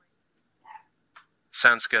 8th.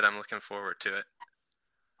 Sounds good. I'm looking forward to it.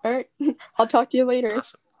 All right. I'll talk to you later.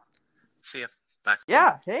 Awesome. See ya. Bye.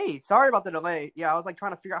 Yeah, hey, sorry about the delay. Yeah, I was like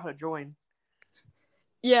trying to figure out how to join.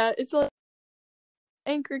 Yeah, it's like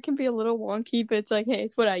Anchor can be a little wonky, but it's like, hey,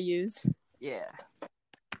 it's what I use. Yeah.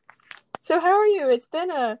 So how are you? It's been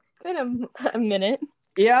a minute.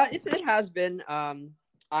 Yeah, it has been.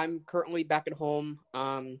 I'm currently back at home.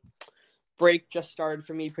 Break just started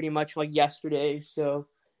for me pretty much like yesterday, so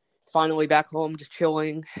finally back home, just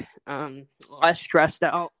chilling. Less stressed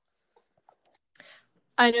out.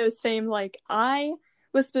 I know, same. Like, I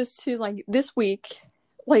was supposed to, like, this week,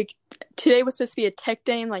 like, today was supposed to be a tech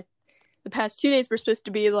day, and, like, the past 2 days were supposed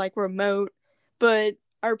to be, like, remote, but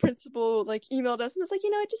our principal, like, emailed us and was like,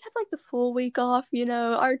 I just have, like, the full week off,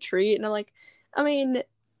 our treat, and I'm like, I mean,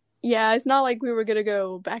 yeah, it's not like we were gonna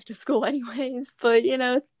go back to school anyways, but,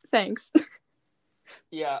 thanks.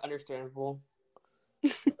 Yeah, understandable.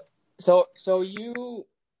 So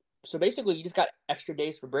basically you just got extra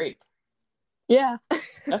days for break. Yeah.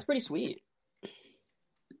 That's pretty sweet.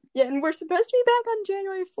 Yeah, and we're supposed to be back on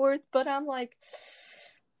January 4th, but I'm like,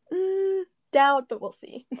 doubt, but we'll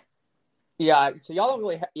see. Yeah, so y'all don't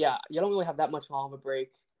really have that much long of a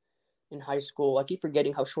break in high school. I keep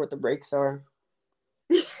forgetting how short the breaks are.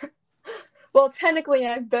 Well, technically,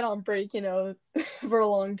 I've been on break, for a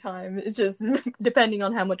long time. It's just depending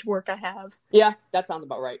on how much work I have. Yeah, that sounds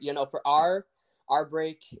about right. For our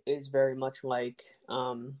break is very much like,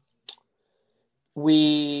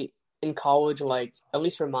 we in college, like at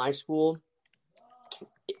least for my school,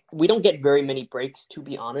 we don't get very many breaks, to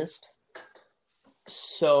be honest.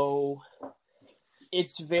 So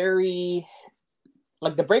it's very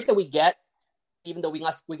like the breaks that we get, even though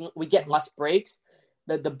we get less breaks,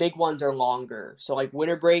 the big ones are longer. So like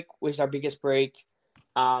winter break was our biggest break.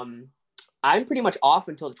 I'm pretty much off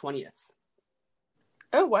until the 20th.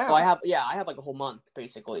 Oh wow! So I have like a whole month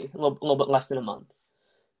basically, a little bit less than a month.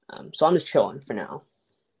 So I'm just chilling for now.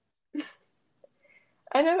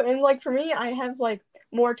 I know, and like for me, I have like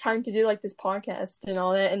more time to do like this podcast and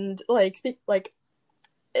all that, and like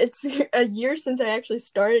it's a year since I actually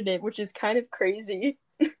started it, which is kind of crazy.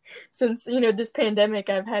 Since this pandemic,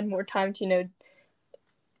 I've had more time to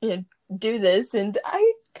do this, and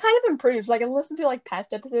kind of improved. Like I listen to like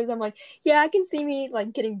past episodes, I'm like, yeah, I can see me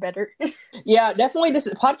like getting better. Yeah, definitely. This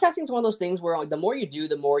podcasting is one of those things where like, the more you do,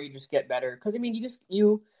 the more you just get better. Because I mean,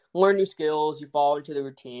 you learn new skills, you fall into the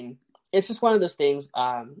routine. It's just one of those things.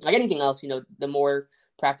 Like anything else, the more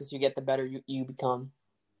practice you get, the better you become.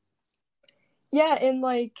 Yeah, and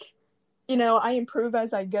like, I improve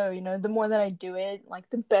as I go. The more that I do it, like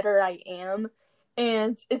the better I am,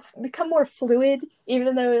 and it's become more fluid.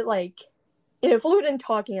 Even though it like, fluid in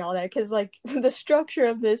talking and all that, because like the structure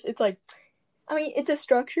of this, it's like, I mean, it's a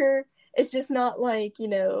structure. It's just not like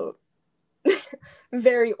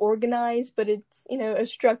very organized, but it's a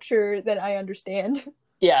structure that I understand.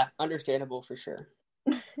 Yeah, understandable for sure.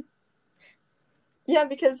 Yeah,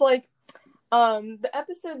 because like, the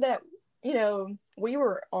episode that we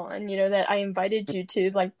were on, that I invited you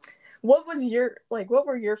to, like, what were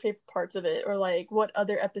your favorite parts of it, or like what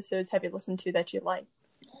other episodes have you listened to that you like?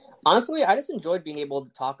 Honestly, I just enjoyed being able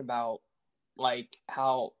to talk about like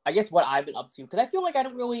how, I guess, what I've been up to, because I feel like I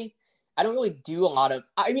don't really do a lot of.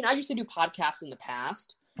 I mean, I used to do podcasts in the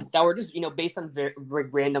past that were just based on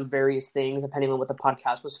random various things, depending on what the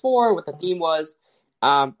podcast was for, what the theme was.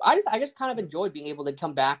 I just kind of enjoyed being able to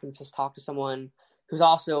come back and just talk to someone who's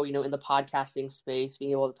also in the podcasting space,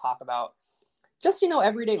 being able to talk about just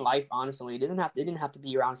everyday life. Honestly, it didn't have to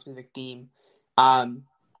be around a specific theme.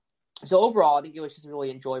 So overall, I think it was just really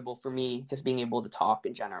enjoyable for me, just being able to talk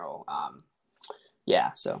in general.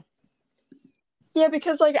 Yeah, so. Yeah,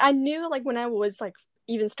 because like I knew like when I was like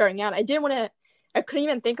even starting out, I couldn't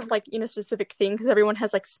even think of like specific thing, because everyone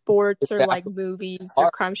has like sports or like movies or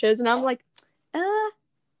crime shows, and I'm like,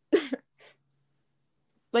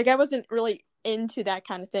 like I wasn't really into that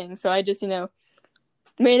kind of thing, so I just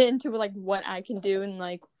made it into like what I can do, and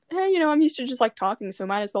like, hey, I'm used to just like talking, so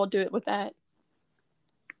might as well do it with that.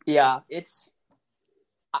 Yeah,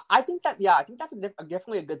 I think that's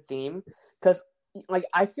definitely a good theme, because like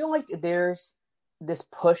I feel like there's this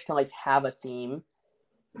push to like have a theme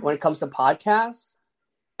when it comes to podcasts,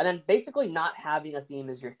 and then basically not having a theme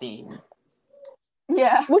is your theme.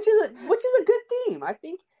 Yeah, which is a good theme. I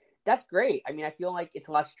think that's great. I mean, I feel like it's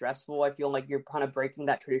less stressful. I feel like you're kind of breaking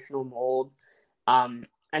that traditional mold.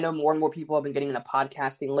 I know more and more people have been getting into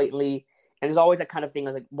podcasting lately, and there's always that kind of thing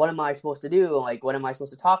like, what am I supposed to do? Like, what am I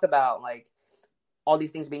supposed to talk about? Like, all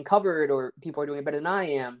these things being covered, or people are doing it better than I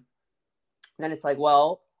am. And then it's like,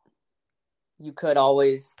 well, you could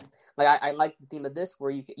always, like, I like the theme of this,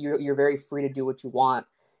 where you're very free to do what you want,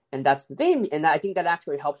 and that's the theme. And I think that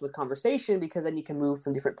actually helps with conversation, because then you can move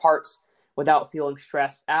from different parts without feeling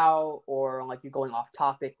stressed out or like you're going off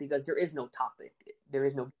topic, because there is no topic. There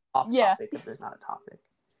is no off topic if there's not a topic.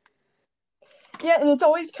 Yeah, and it's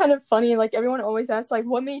always kind of funny. Like everyone always asks, like,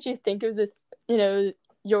 what made you think of this,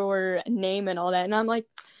 your name and all that? And I'm like,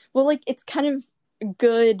 well, like it's kind of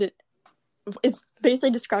good. It's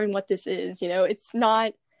basically describing what this is. It's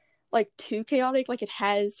not like too chaotic. Like it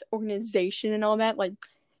has organization and all that. Like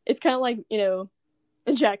it's kind of like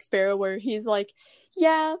Jack Sparrow, where he's like,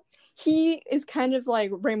 yeah, he is kind of like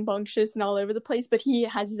rambunctious and all over the place, but he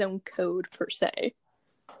has his own code per se.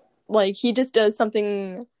 Like he just does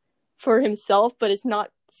something for himself, but it's not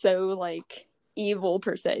so like evil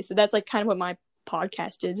per se. So that's like kind of what my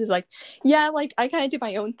podcast is like, yeah, like I kind of do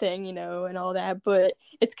my own thing, and all that, but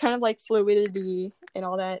it's kind of like fluidity and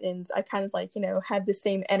all that, and I kind of like have the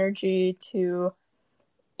same energy to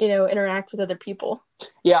interact with other people.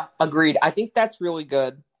 Yeah, agreed. I think that's really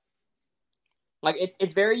good. Like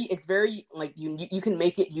it's very like you can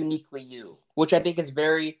make it uniquely you, which I think is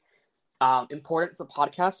very important for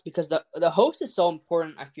podcasts, because the host is so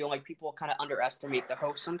important. I feel like people kind of underestimate the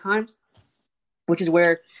host sometimes, which is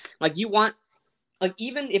where like you want, like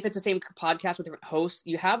even if it's the same podcast with different hosts,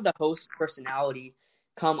 you have the host personality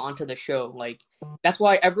come onto the show. Like that's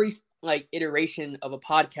why every like iteration of a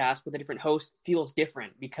podcast with a different host feels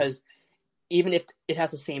different, because even if it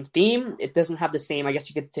has the same theme, it doesn't have the same, I guess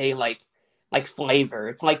you could say, like flavor.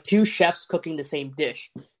 It's like two chefs cooking the same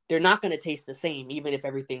dish. They're not going to taste the same, even if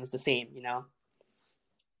everything's the same,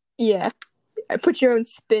 Yeah. I put your own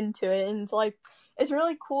spin to it, and it's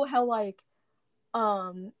really cool how like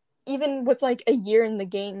even with like a year in the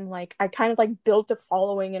game, like I kind of like built a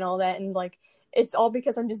following and all that, and like it's all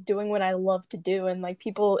because I'm just doing what I love to do, and like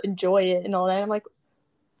people enjoy it and all that. I'm like,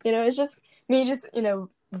 it's just me just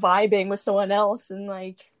vibing with someone else, and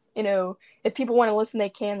like if people want to listen, they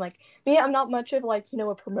can. Like me, I'm not much of like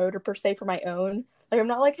a promoter per se for my own. Like I'm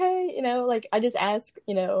not like, hey, like I just ask,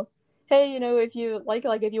 hey, if you like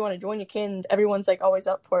if you want to join, you can. Everyone's like always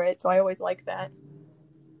up for it, so I always like that.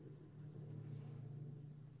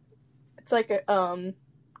 It's like a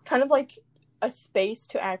kind of like a space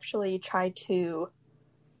to actually try to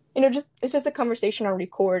just it's just a conversation on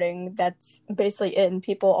recording. That's basically it, and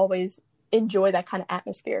people always enjoy that kind of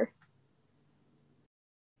atmosphere.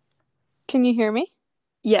 Can you hear me?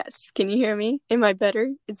 Yes, can you hear me? Am I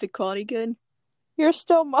better? Is the quality good? You're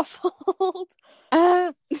still muffled.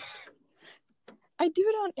 I do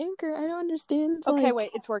it on Anchor. I don't understand. Okay,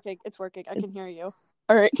 wait, it's working. I can hear you.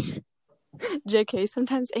 All right. JK,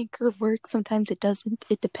 sometimes Anchor works, sometimes it doesn't.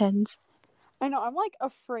 It depends. I know, I'm like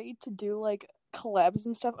afraid to do like collabs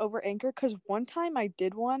and stuff over Anchor because one time I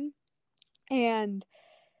did one and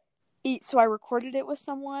so I recorded it with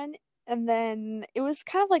someone and then it was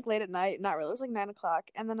kind of like late at night, not really, it was like 9:00,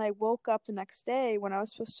 and then I woke up the next day when I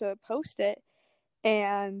was supposed to post it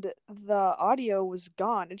and the audio was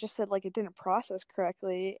gone. It just said like it didn't process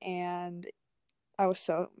correctly and I was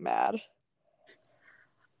so mad.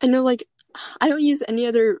 I know, like, I don't use any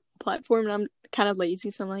other platform and I'm kind of lazy,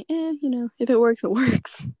 so I'm like, if it works, it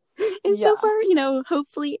works. And so far,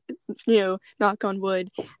 hopefully, knock on wood,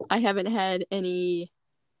 I haven't had any,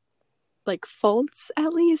 like, faults,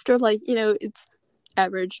 at least, or, like, it's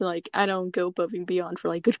average, like, I don't go above and beyond for,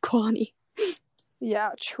 like, good quality.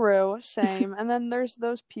 Yeah, true, same. And then there's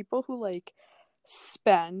those people who, like,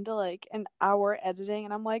 spend, like, an hour editing,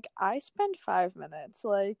 and I'm like, I spend 5 minutes,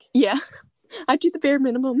 like... Yeah, I do the bare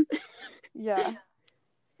minimum. Yeah.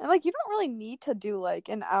 And, like, you don't really need to do, like,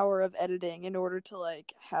 an hour of editing in order to,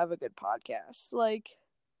 like, have a good podcast. Like...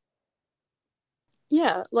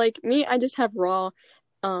 Yeah, like, me, I just have raw,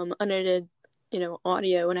 unedited,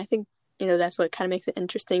 audio, and I think, that's what kind of makes it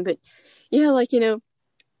interesting. But, yeah, like,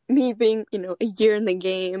 me being, a year in the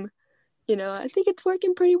game, I think it's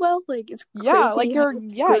working pretty well. Like, it's crazy. Yeah, like,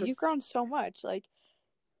 you've grown so much. Like,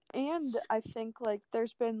 and I think, like,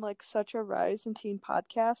 there's been, like, such a rise in teen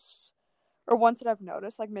podcasts. Or ones that I've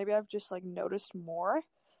noticed, like maybe I've just like noticed more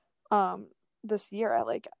this year.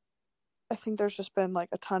 I think there's just been like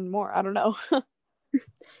a ton more. I don't know.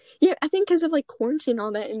 Yeah, I think because of like quarantine and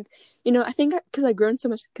all that, and I think because I've grown so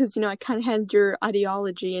much, because I kind of had your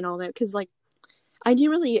ideology and all that, because like I didn't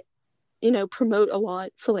really promote a lot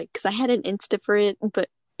for like, because I had an Insta for it, but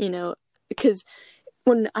because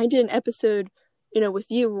when I did an episode with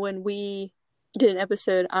you, when we did an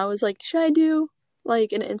episode, I was like, should I do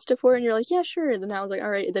like an Insta for it? And you're like, yeah, sure. And then I was like, all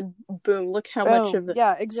right. And then boom, look how much of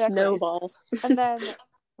a snowball. And then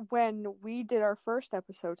when we did our first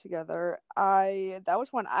episode together, that was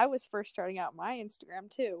when I was first starting out my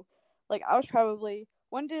Instagram too. Like I was probably,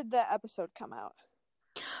 when did the episode come out?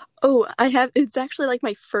 Oh, it's actually like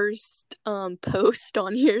my first post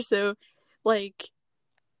on here. So like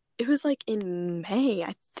it was like in May,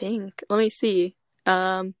 I think. Let me see.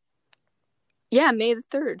 Yeah, May the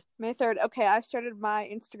 3rd. May 3rd. Okay, I started my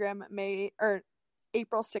Instagram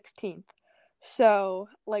April 16th. So,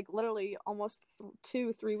 like, literally almost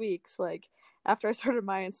 2-3 weeks, like, after I started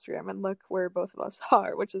my Instagram, and look where both of us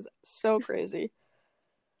are, which is so crazy.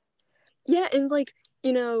 Yeah, and, like,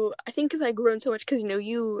 I think because I've grown so much, because,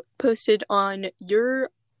 you posted on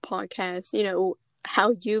your podcast,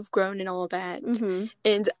 how you've grown and all that. Mm-hmm.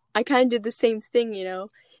 And I kind of did the same thing,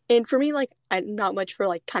 And for me, like, I'm not much for,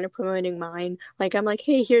 like, kind of promoting mine. Like, I'm like,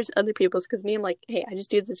 hey, here's other people's. Because me, I'm like, hey, I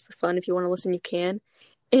just do this for fun. If you want to listen, you can.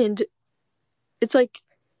 And it's like,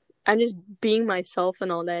 I'm just being myself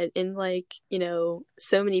and all that. And, like,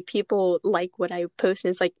 so many people like what I post.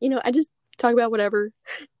 And it's like, I just talk about whatever.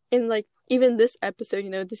 And, like, even this episode,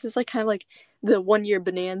 this is, like, kind of like the 1-year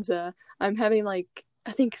bonanza. I'm having, like,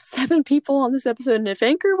 I think 7 people on this episode. And if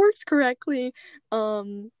Anchor works correctly,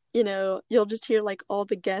 you'll just hear, like, all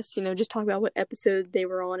the guests, just talk about what episode they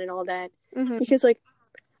were on and all that. Mm-hmm. Because, like,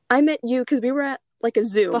 I met you because we were at, like, a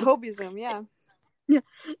Zoom. The Hobie Zoom, yeah. Yeah.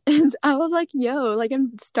 And I was like, yo, like,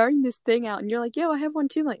 I'm starting this thing out. And you're like, yo, I have one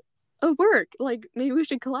too. I'm like, oh, work. Like, maybe we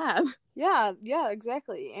should collab. Yeah,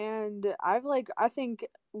 exactly. And I think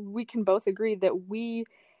we can both agree that we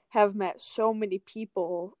have met so many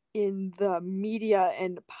people in the media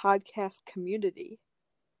and podcast community.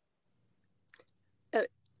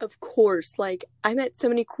 Of course, like, I met so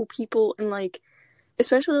many cool people, and, like,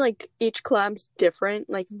 especially, like, each collab's different,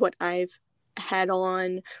 like, what I've had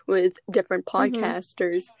on with different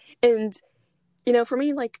podcasters. Mm-hmm. And, for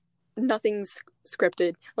me, like, nothing's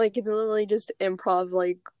scripted. Like, it's literally just improv,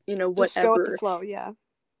 like, whatever. Just go with the flow, yeah.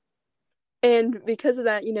 And because of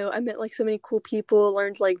that, I met, like, so many cool people,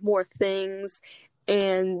 learned, like, more things,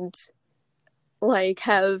 and like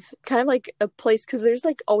have kind of like a place, because there's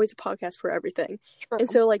like always a podcast for everything. Sure. And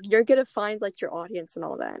so like you're gonna find like your audience and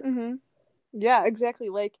all that. Mm-hmm. Yeah, exactly.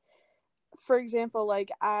 Like, for example, like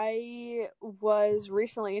I was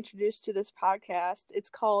recently introduced to this podcast.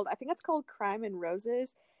 I think it's called Crime and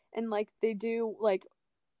Roses, and like they do like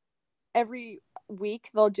every week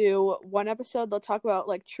they'll do one episode, they'll talk about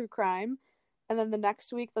like true crime, and then the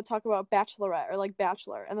next week they'll talk about Bachelorette or like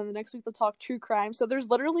Bachelor, and then the next week they'll talk true crime. So there's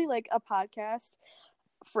literally like a podcast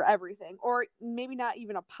for everything, or maybe not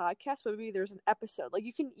even a podcast, but maybe there's an episode. Like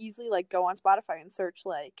you can easily like go on Spotify and search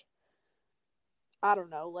like, I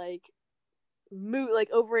don't know, like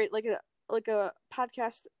overrated, like a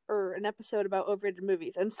podcast or an episode about overrated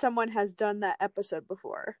movies, and someone has done that episode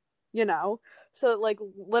before, you know? So like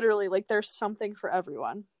literally like there's something for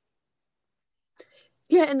everyone.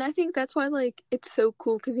 Yeah, and I think that's why like it's so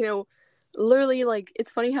cool because, you know, literally like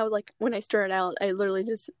it's funny how like when I started out, I literally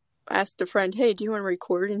just asked a friend, hey, do you want to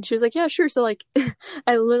record? And she was like, yeah, sure. So like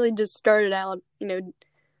I literally just started out, you know,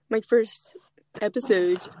 my first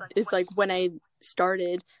episode is like when I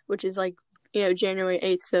started, which is like, you know, January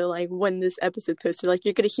 8th. So like when this episode posted, like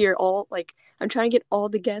you're gonna hear all, like I'm trying to get all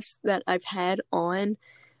the guests that I've had on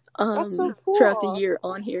That's so cool. throughout the year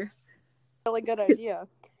on here. Really good idea.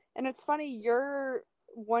 And it's funny, your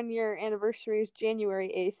 1 year anniversary is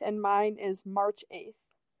January 8th and mine is March 8th.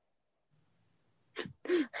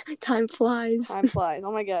 Time flies. Time flies.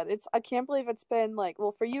 Oh my god. I can't believe it's been like,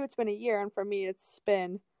 well, for you it's been a year, and for me it's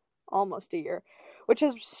been almost a year, which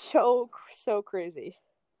is so crazy.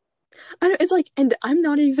 I know, it's like, and I'm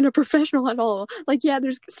not even a professional at all. Like, yeah,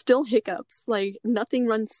 there's still hiccups. Like, nothing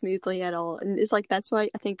runs smoothly at all. And it's like, that's why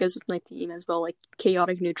I think goes with my theme as well, like,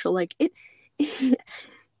 chaotic neutral. Like, it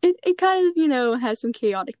kind of, you know, has some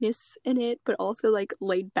chaoticness in it, but also, like,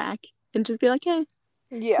 laid back and just be like, hey,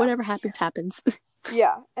 yeah, whatever happens, happens.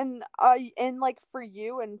 Yeah, and like, for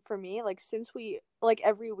you and for me, like, since we, like,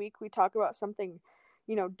 every week we talk about something,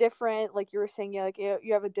 you know, different, like you were saying, yeah, like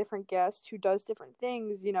you have a different guest who does different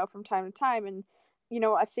things, you know, from time to time. And, you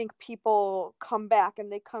know, I think people come back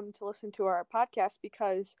and they come to listen to our podcast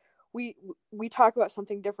because we talk about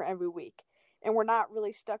something different every week, and we're not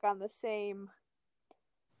really stuck on the same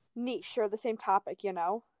niche or the same topic, you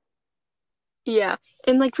know? Yeah.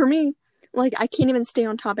 And like for me, like I can't even stay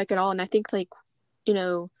on topic at all. And I think like, you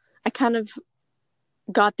know, I kind of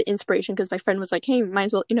got the inspiration because my friend was like, hey, might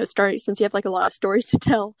as well, you know, start it since you have like a lot of stories to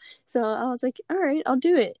tell. So I was like, all right, I'll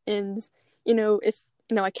do it. And, you know, if,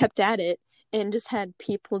 you know, I kept at it and just had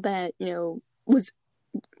people that, you know,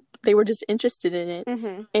 they were just interested in it.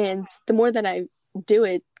 Mm-hmm. And the more that I do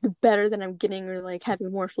it, the better that I'm getting, or like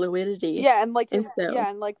having more fluidity. Yeah. And like, and so, yeah.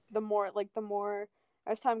 And like the more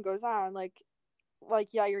as time goes on, like,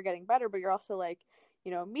 yeah, you're getting better, but you're also like,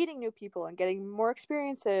 you know, meeting new people and getting more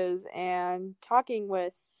experiences and talking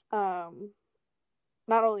with, not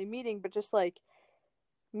only meeting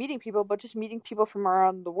people, but just meeting people from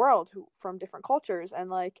around the world from different cultures. And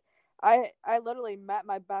like, I literally met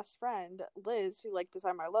my best friend, Liz, who like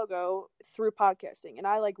designed my logo, through podcasting. And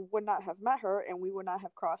I like would not have met her, and we would not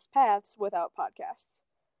have crossed paths without podcasts,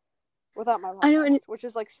 without my podcast, I know, which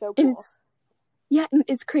is like so cool. Yeah, and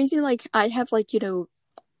it's crazy. Like I have like, you know,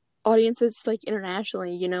 audiences like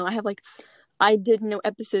internationally, you know, I did, you know,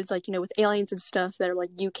 episodes like, you know, with aliens and stuff that are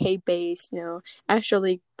like UK based, you know, Astro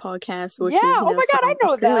League podcast, which is, you know, oh my god, I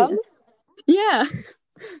know Australia. them. Yeah.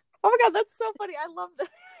 Oh my god, that's so funny. I love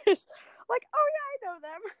this. Like, oh yeah, I know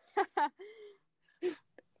them.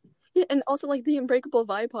 Yeah, and also like the Unbreakable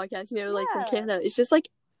Vibe podcast, you know, like from Yeah. Canada. It's just like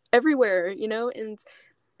everywhere, you know, and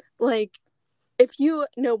like if you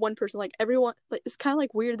know one person, like everyone, like it's kind of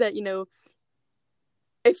like weird that, you know,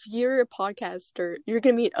 if you're a podcaster, you're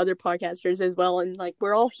gonna meet other podcasters as well, and like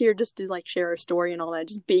we're all here just to like share our story and all that,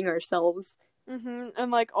 just being ourselves. Mm-hmm.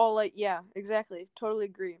 And like all like, yeah, exactly, totally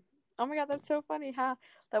agree. Oh my god, that's so funny, huh?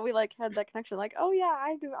 That we like had that connection. Like, oh yeah,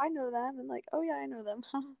 I know them, and like, oh yeah, I know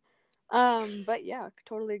them. But yeah,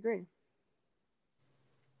 totally agree.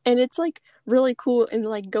 And it's like really cool, and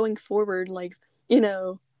like going forward, like, you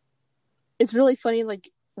know, it's really funny, like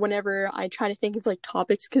whenever I try to think of like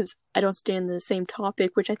topics, because I don't stay in the same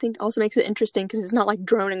topic, which I think also makes it interesting because it's not like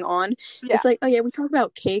droning on. Yeah. It's like, oh yeah, we talk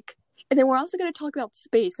about cake, and then we're also going to talk about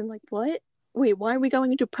space. And like, what? Wait, why are we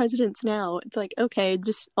going into presidents now? It's like, okay,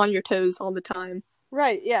 just on your toes all the time.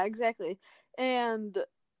 Right, yeah, exactly. And,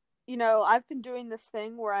 you know, I've been doing this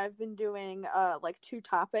thing where I've been doing like 2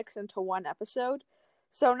 topics into one episode.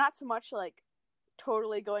 So not so much like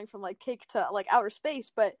totally going from like cake to like outer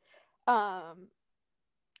space, but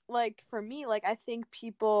like for me, like I think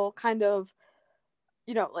people kind of,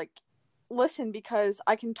 you know, like listen because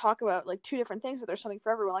I can talk about like 2 different things, but there's something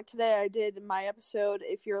for everyone. Like today I did my episode,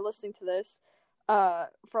 if you're listening to this,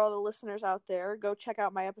 for all the listeners out there, go check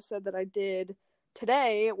out my episode that I did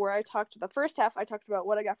today, where I talked, the first half I talked about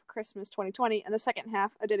what I got for Christmas 2020, and the second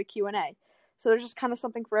half I did a Q&A. So there's just kind of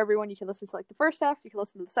something for everyone. You can listen to like the first half, you can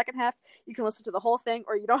listen to the second half, you can listen to the whole thing,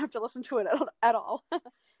 or you don't have to listen to it at all.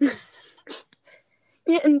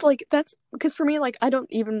 Yeah, and like that's because for me, like I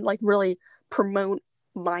don't even like really promote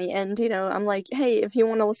my end, you know. I'm like, hey, if you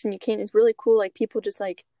want to listen, you can. It's really cool. Like people just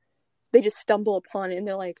like they just stumble upon it and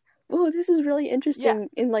they're like, "Whoa, this is really interesting."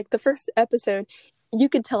 In like the first episode, you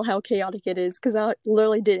could tell how chaotic it is because I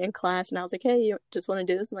literally did it in class and I was like, "Hey, you just want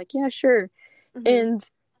to do this?" I'm like, "Yeah, sure." And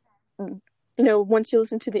you know, once you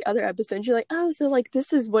listen to the other episodes, you're like, "Oh, so like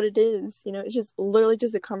this is what it is." You know, it's just literally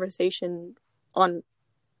just a conversation on,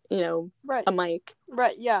 you know, a mic.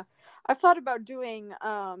 Right, yeah. I've thought about doing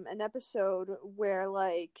an episode where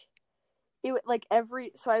like it would like I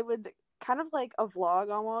would kind of like a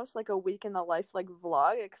vlog almost, like a week in the life like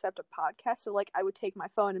vlog, except a podcast. So like I would take my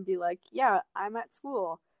phone and be like, yeah, I'm at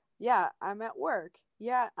school. Yeah, I'm at work.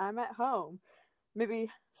 Yeah, I'm at home.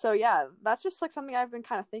 Maybe so yeah, that's just like something I've been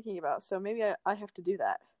kind of thinking about. So maybe I have to do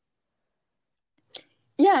that.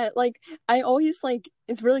 Yeah, like I always like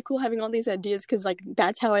it's really cool having all these ideas because like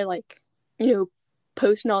that's how I like, you know,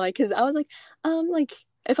 post and all that. Because I was like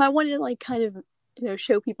if I wanted to like kind of, you know,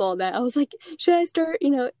 show people all that, I was like, should I start?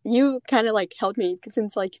 You know, you kind of like helped me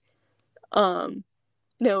since like, you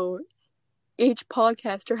know, each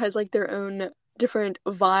podcaster has like their own different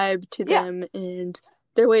vibe to them and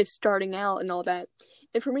their way of starting out and all that.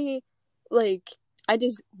 And for me, like I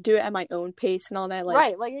just do it at my own pace and all that. Like,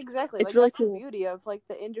 right, like exactly. It's like, really that's cool. The beauty of like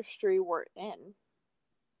the industry we're in.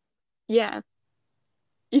 Yeah.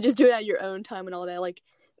 You just do it at your own time and all that. Like,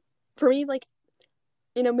 for me, like,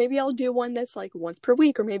 you know, maybe I'll do one that's like once per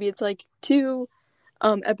week, or maybe it's like 2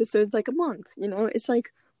 episodes like a month. You know, it's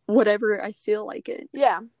like whatever I feel like it.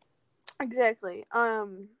 Yeah, exactly.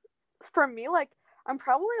 For me, like I'm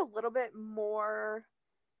probably a little bit more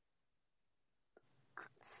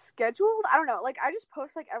scheduled. I don't know. Like I just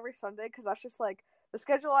post like every Sunday because that's just like the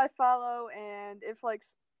schedule I follow, and if like,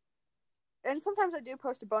 and sometimes I do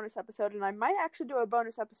post a bonus episode, and I might actually do a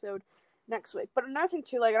bonus episode next week. But another thing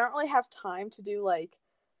too, like I don't really have time to do like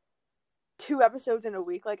 2 episodes in a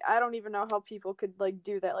week. Like I don't even know how people could like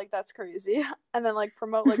do that. Like that's crazy. And then like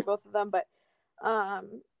promote like both of them. But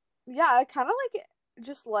yeah, I kind of like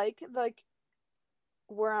just like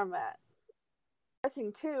where I'm at. Another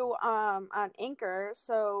thing too, on Anchor.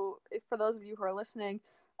 So if, for those of you who are listening,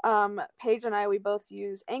 Paige and I, we both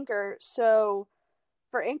use Anchor. So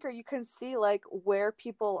for Anchor, you can see like where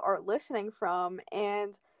people are listening from,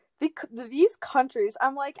 and these countries.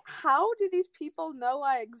 I'm like, how do these people know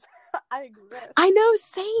I exist? I know,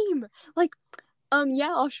 same. Like,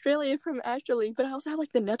 yeah, Australia from Astro League, but I also have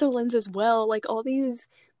like the Netherlands as well. Like all these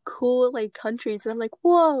cool like countries, and I'm like,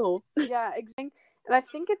 whoa. Yeah, exactly. And I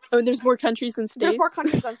think it's there's more countries than states. There's more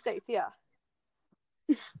countries than states. Yeah.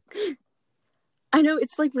 I know,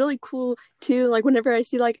 it's like really cool too. Like whenever I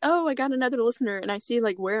see like, oh, I got another listener, and I see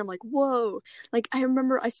like where, I'm like, whoa. Like I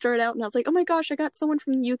remember I started out and I was like, oh my gosh, I got someone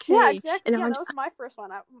from the UK. Yeah, exactly. And that was my first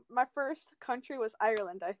one. My first country was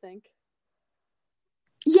Ireland, I think.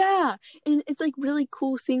 Yeah, and it's like really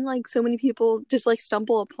cool seeing like so many people just like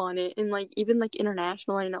stumble upon it, and like even like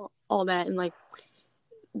international and all that, and like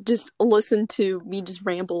just listen to me just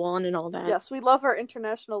ramble on and all that. Yes, we love our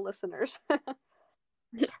international listeners.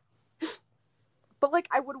 But like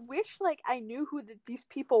I would wish like I knew who these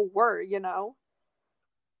people were, you know?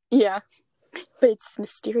 Yeah. But it's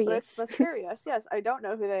mysterious. But it's mysterious. Yes, I don't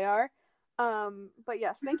know who they are. But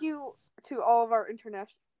yes, thank you to all of our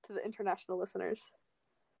international listeners.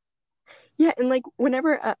 Yeah, and like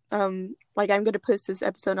whenever like I'm gonna post this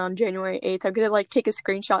episode on January 8th, I'm gonna like take a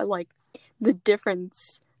screenshot of like the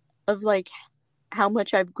difference of like how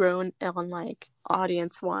much I've grown on like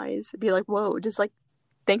audience wise. Be like, whoa, just like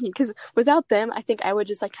thank you, because without them, I think I would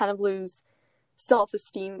just like kind of lose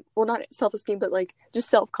self-esteem. Well, not self-esteem, but like just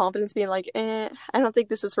self-confidence, being like, I don't think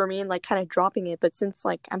this is for me, and like kind of dropping it. But since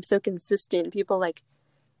like I'm so consistent, people like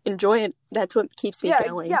enjoy it, that's what keeps me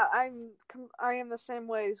going. Yeah, I am the same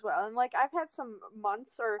way as well. And like I've had some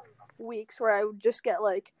months or weeks where I would just get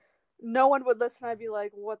like no one would listen. I'd be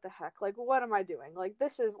like, what the heck? Like, what am I doing? Like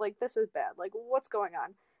this is bad. Like, what's going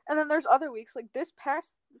on? And then there's other weeks, like this past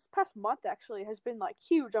month actually has been like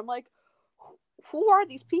huge. I'm like, who are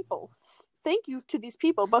these people? Thank you to these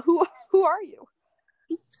people, but who are you?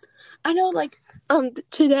 I know, like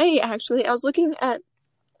today actually I was looking at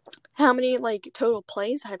how many like total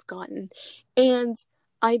plays I've gotten, and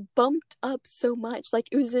I bumped up so much. Like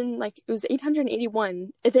it was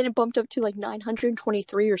 881, and then it bumped up to like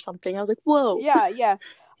 923 or something. I was like, whoa. Yeah.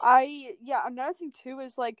 Another thing too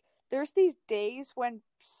is like there's these days when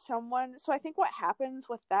someone. So I think what happens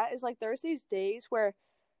with that is like there's these days where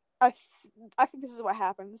I think this is what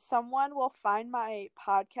happens. Someone will find my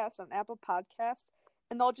podcast on Apple Podcasts,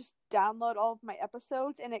 and they'll just download all of my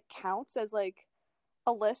episodes, and it counts as like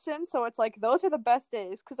a listen, so it's like those are the best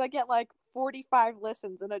days because I get like 45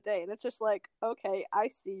 listens in a day, and it's just like, okay, I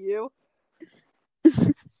see you.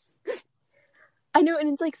 I know, and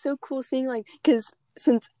it's like so cool seeing like, because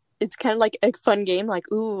since it's kind of like a fun game,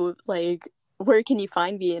 like, ooh, like, where can you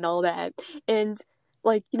find me and all that, and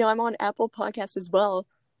like, you know, I'm on Apple Podcasts as well,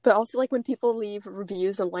 but also like when people leave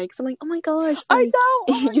reviews and likes, I'm like, oh my gosh, I like, know.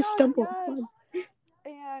 Oh my you gosh, stumbled yes. upon.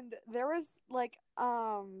 And there was like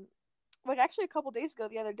actually a couple days ago,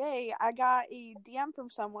 the other day, I got a DM from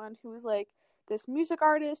someone who was like this music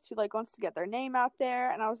artist who like wants to get their name out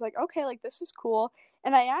there, and I was like, okay, like this is cool.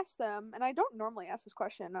 And I asked them, and I don't normally ask this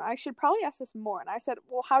question, and I should probably ask this more. And I said,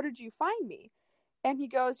 well, how did you find me? And he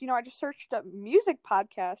goes, you know, I just searched up music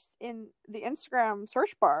podcasts in the Instagram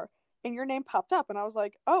search bar, and your name popped up. And I was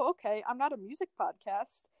like, oh, okay, I'm not a music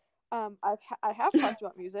podcast. I have talked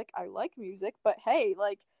about music. I like music, but hey,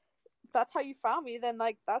 like, if that's how you found me, then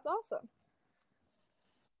like that's awesome.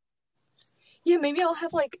 Yeah, maybe I'll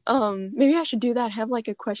have like maybe I should do that. Have like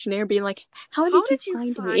a questionnaire, being like, how did you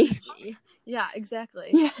find me? Yeah, exactly.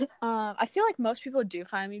 Yeah. I feel like most people do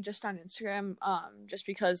find me just on Instagram, just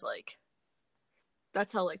because like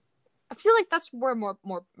that's how, like, I feel like that's where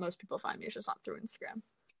most people find me. It's just not through Instagram.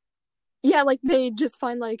 Yeah, like they just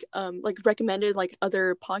find like recommended like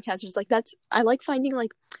other podcasters. Like that's, I like finding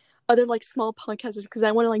like other like small podcasters because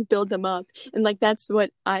I want to like build them up, and like that's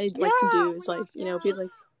what I'd like to do is like, you know, be like,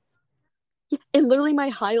 yeah. And literally my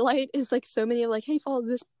highlight is like so many of like, hey, follow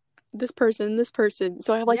this person,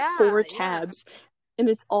 so I have like 4 tabs, and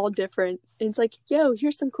it's all different, and it's like, yo,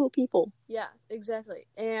 here's some cool people. Yeah, exactly.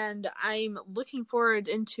 And I'm looking forward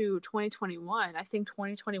into 2021. I think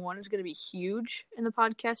 2021 is going to be huge in the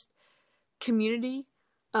podcast community.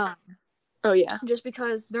 Oh yeah. Just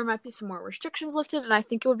because there might be some more restrictions lifted, and I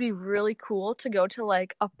think it would be really cool to go to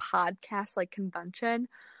like a podcast like convention.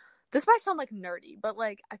 This might sound like nerdy, but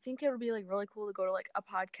like I think it would be like really cool to go to like a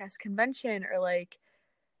podcast convention, or like,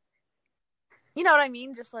 you know what I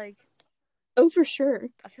mean? Just like, oh, for sure.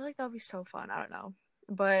 I feel like that would be so fun. I don't know.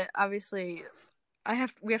 But obviously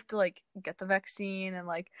we have to like get the vaccine, and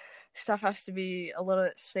like stuff has to be a little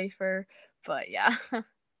bit safer. But yeah.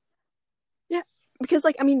 Yeah, because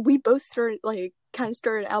like, I mean, we both started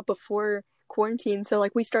out before quarantine, so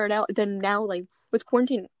like we started out, then now like with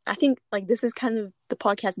quarantine, I think like this is kind of the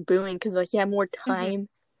podcast booming because like you have more time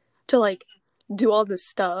to like do all this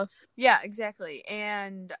stuff. Yeah, exactly.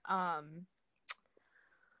 And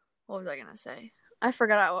what was I gonna say? I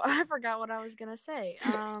forgot what I was gonna say.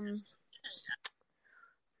 I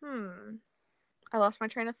lost my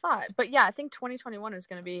train of thought. But yeah, I think 2021 is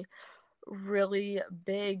gonna be really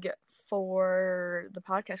big for the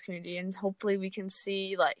podcast community, and hopefully we can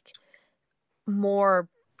see like more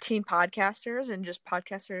teen podcasters and just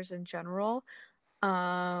podcasters in general.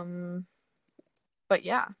 But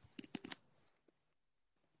yeah.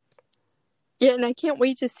 Yeah, and I can't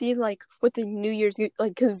wait to see like what the New Year's,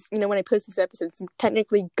 like, because you know when I post this episode, it's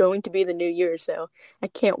technically going to be the New Year, so I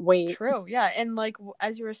can't wait. True, yeah, and like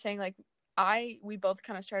as you were saying, like we both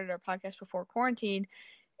kind of started our podcast before quarantine,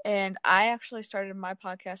 and I actually started my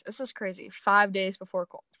podcast. This is crazy. 5 days before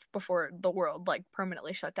the world like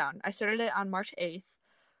permanently shut down. I started it on March 8th.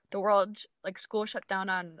 The world, like, school shut down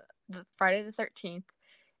on Friday the 13th.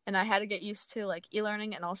 And I had to get used to like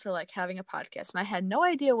e-learning and also like having a podcast. And I had no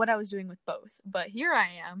idea what I was doing with both. But here I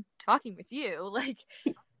am talking with you. Like,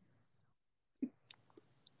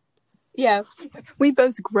 yeah, we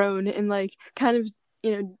both grown and like kind of,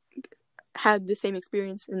 you know, had the same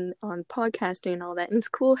experience on podcasting and all that. And it's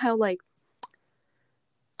cool how like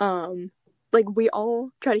we all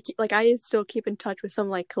try to keep, like, I still keep in touch with some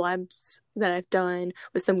like collabs that I've done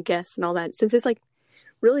with some guests and all that, since it's like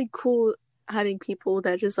really cool having people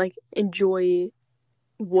that just like enjoy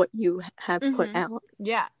what you have put out.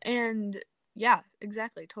 Yeah, and yeah,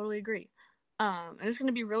 exactly, totally agree. And it's going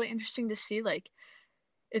to be really interesting to see like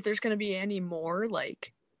if there's going to be any more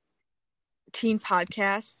like teen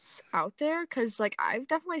podcasts out there, because like I've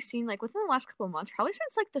definitely seen like within the last couple of months, probably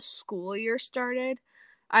since like the school year started,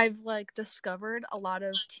 I've like discovered a lot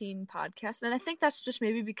of teen podcasts, and I think that's just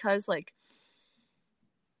maybe because like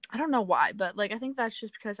I don't know why, but like I think that's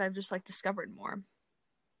just because I've just like discovered more.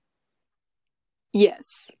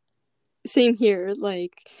 Yes, same here.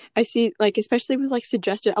 Like I see, like, especially with like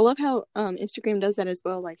suggested, I love how Instagram does that as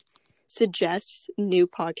well, like suggests new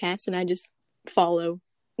podcasts, and I just follow.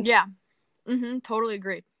 Yeah, totally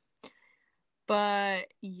agree. But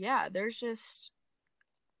yeah, there's just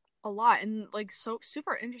a lot, and like so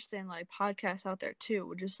super interesting like podcasts out there too,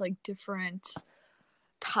 with just like different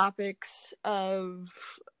topics of,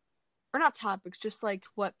 or not topics, just like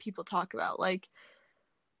what people talk about. Like,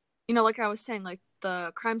 you know, like I was saying, like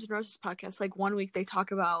the Crimes and Roses podcast, like one week they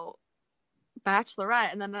talk about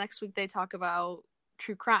Bachelorette, and then the next week they talk about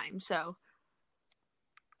true crime. So,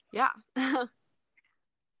 yeah.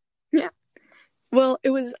 Yeah. Well, it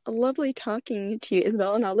was lovely talking to you,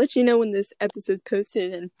 Isabel, and I'll let you know when this episode's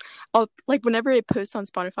posted. And I'll, like, whenever it posts on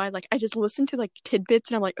Spotify, like, I just listen to, like, tidbits,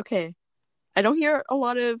 and I'm like, okay, I don't hear a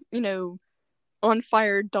lot of, on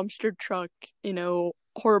fire dumpster truck,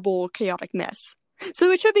 horrible, chaotic mess.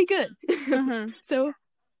 So it should be good. Mm-hmm. So,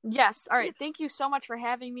 yes. All right. Thank you so much for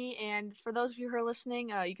having me. And for those of you who are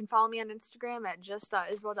listening, you can follow me on Instagram at just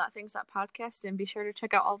isabel.things.podcast, and be sure to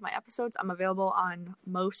check out all of my episodes. I'm available on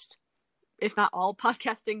most, if not all,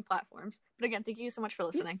 podcasting platforms. But again, thank you so much for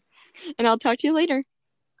listening. And I'll talk to you later.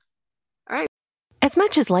 All right. As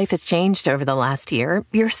much as life has changed over the last year,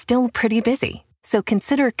 you're still pretty busy. So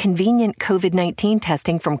consider convenient COVID-19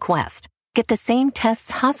 testing from Quest. Get the same tests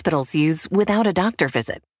hospitals use without a doctor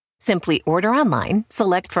visit. Simply order online,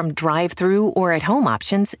 select from drive-through or at-home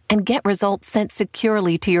options, and get results sent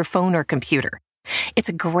securely to your phone or computer. It's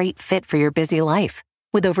a great fit for your busy life.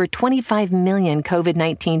 With over 25 million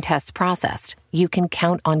COVID-19 tests processed, you can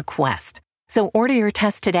count on Quest. So order your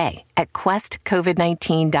test today at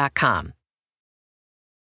questcovid19.com.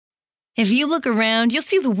 If you look around, you'll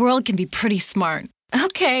see the world can be pretty smart.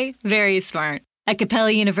 Okay, very smart. At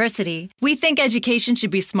Capella University, we think education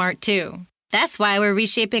should be smart too. That's why we're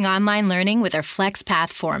reshaping online learning with our FlexPath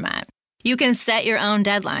format. You can set your own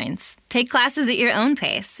deadlines, take classes at your own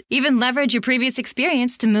pace, even leverage your previous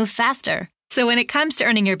experience to move faster. So when it comes to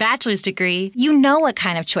earning your bachelor's degree, you know what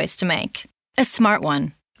kind of choice to make. A smart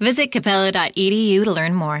one. Visit capella.edu to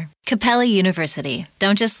learn more. Capella University.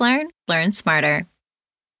 Don't just learn, learn smarter.